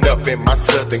pulling up in my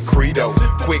Southern Credo.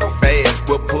 Quick, fast,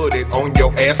 we'll put it on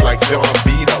your ass like John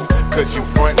Vito. Cause you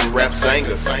frontin' rap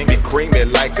singers, be creamy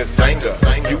like a singer.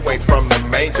 You ain't from the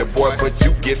manger, boy, but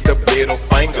you get the middle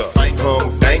finger.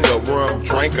 Danger, rum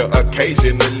drinker,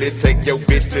 occasionally take your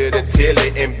bitch to the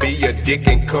tilly and be a dick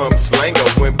and come slanger.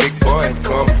 When Big Bun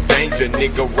come, danger,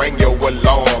 nigga, ring your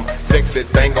alarm. Sexy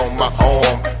thing on my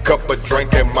arm, cup of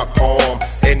drink in my palm.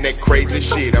 And that crazy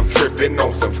shit, I'm tripping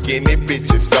on some skinny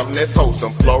bitches, something that's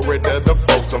wholesome. Florida, the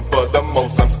foursome, for the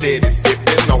most, I'm steady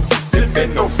sipping on some scissors.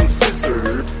 Dipping on some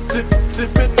scissors.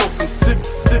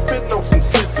 Dipping on some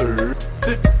scissors.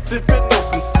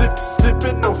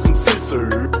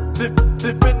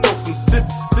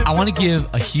 I want to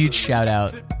give a huge shout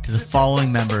out to the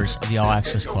following members of the All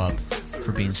Access Club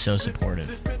for being so supportive.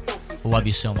 I love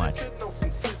you so much.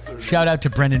 Shout out to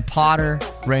Brendan Potter,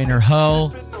 Rainer Ho,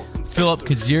 Philip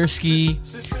Kazierski,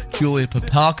 Julia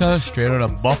Popelka, straight out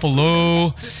of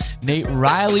Buffalo, Nate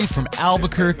Riley from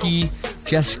Albuquerque,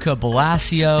 Jessica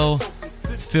Balacio,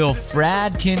 Phil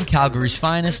Fradkin, Calgary's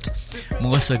finest.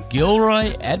 Melissa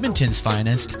Gilroy, Edmonton's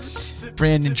finest.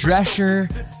 Brandon Drescher,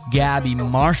 Gabby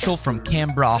Marshall from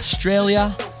Canberra,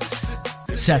 Australia.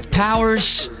 Seth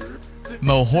Powers,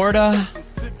 Mo Horta,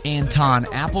 Anton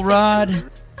Applerod,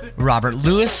 Robert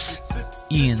Lewis,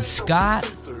 Ian Scott,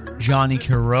 Johnny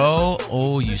Carreau,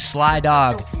 oh, you sly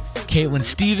dog, Caitlin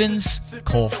Stevens,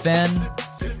 Cole Fenn,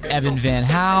 Evan Van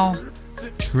Howe,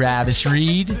 Travis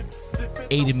Reed,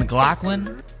 Aiden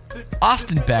McLaughlin,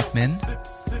 Austin Beckman,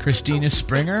 Christina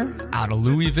Springer out of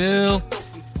Louisville,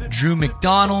 Drew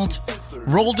McDonald,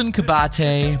 Roldan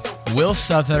Kabate, Will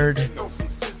Southard,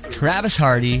 Travis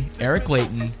Hardy, Eric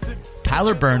Layton,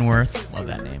 Tyler Burnworth, love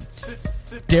that name,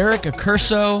 Derek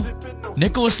Accurso,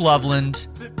 Nicholas Loveland,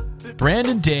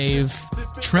 Brandon Dave,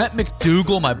 Trent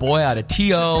McDougall, my boy out of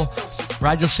TO,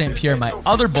 Rigel St. Pierre, my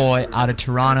other boy out of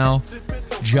Toronto,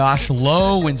 Josh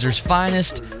Lowe, Windsor's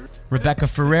finest, Rebecca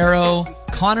Ferrero,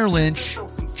 Connor Lynch,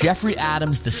 Jeffrey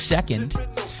Adams II,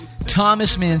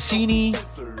 Thomas Mancini,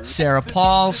 Sarah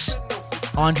Pauls,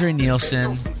 Andre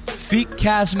Nielsen, Feek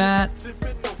Kazmat,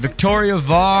 Victoria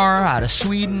Varr out of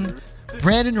Sweden,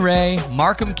 Brandon Ray,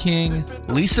 Markham King,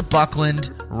 Lisa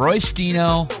Buckland, Roy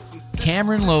Stino,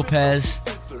 Cameron Lopez,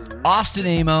 Austin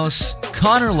Amos,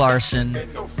 Connor Larson,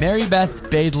 Mary Beth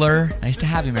Badler, nice to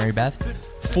have you, Mary Beth,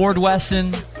 Ford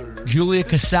Wesson, Julia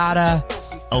Casada,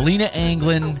 Alina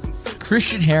Anglin,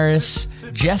 Christian Harris,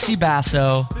 Jesse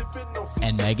Basso,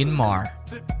 and Megan Marr.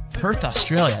 Perth,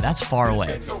 Australia, that's far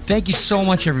away. Thank you so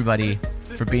much, everybody,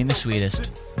 for being the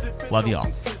sweetest. Love you all.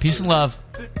 Peace and love.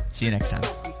 See you next time.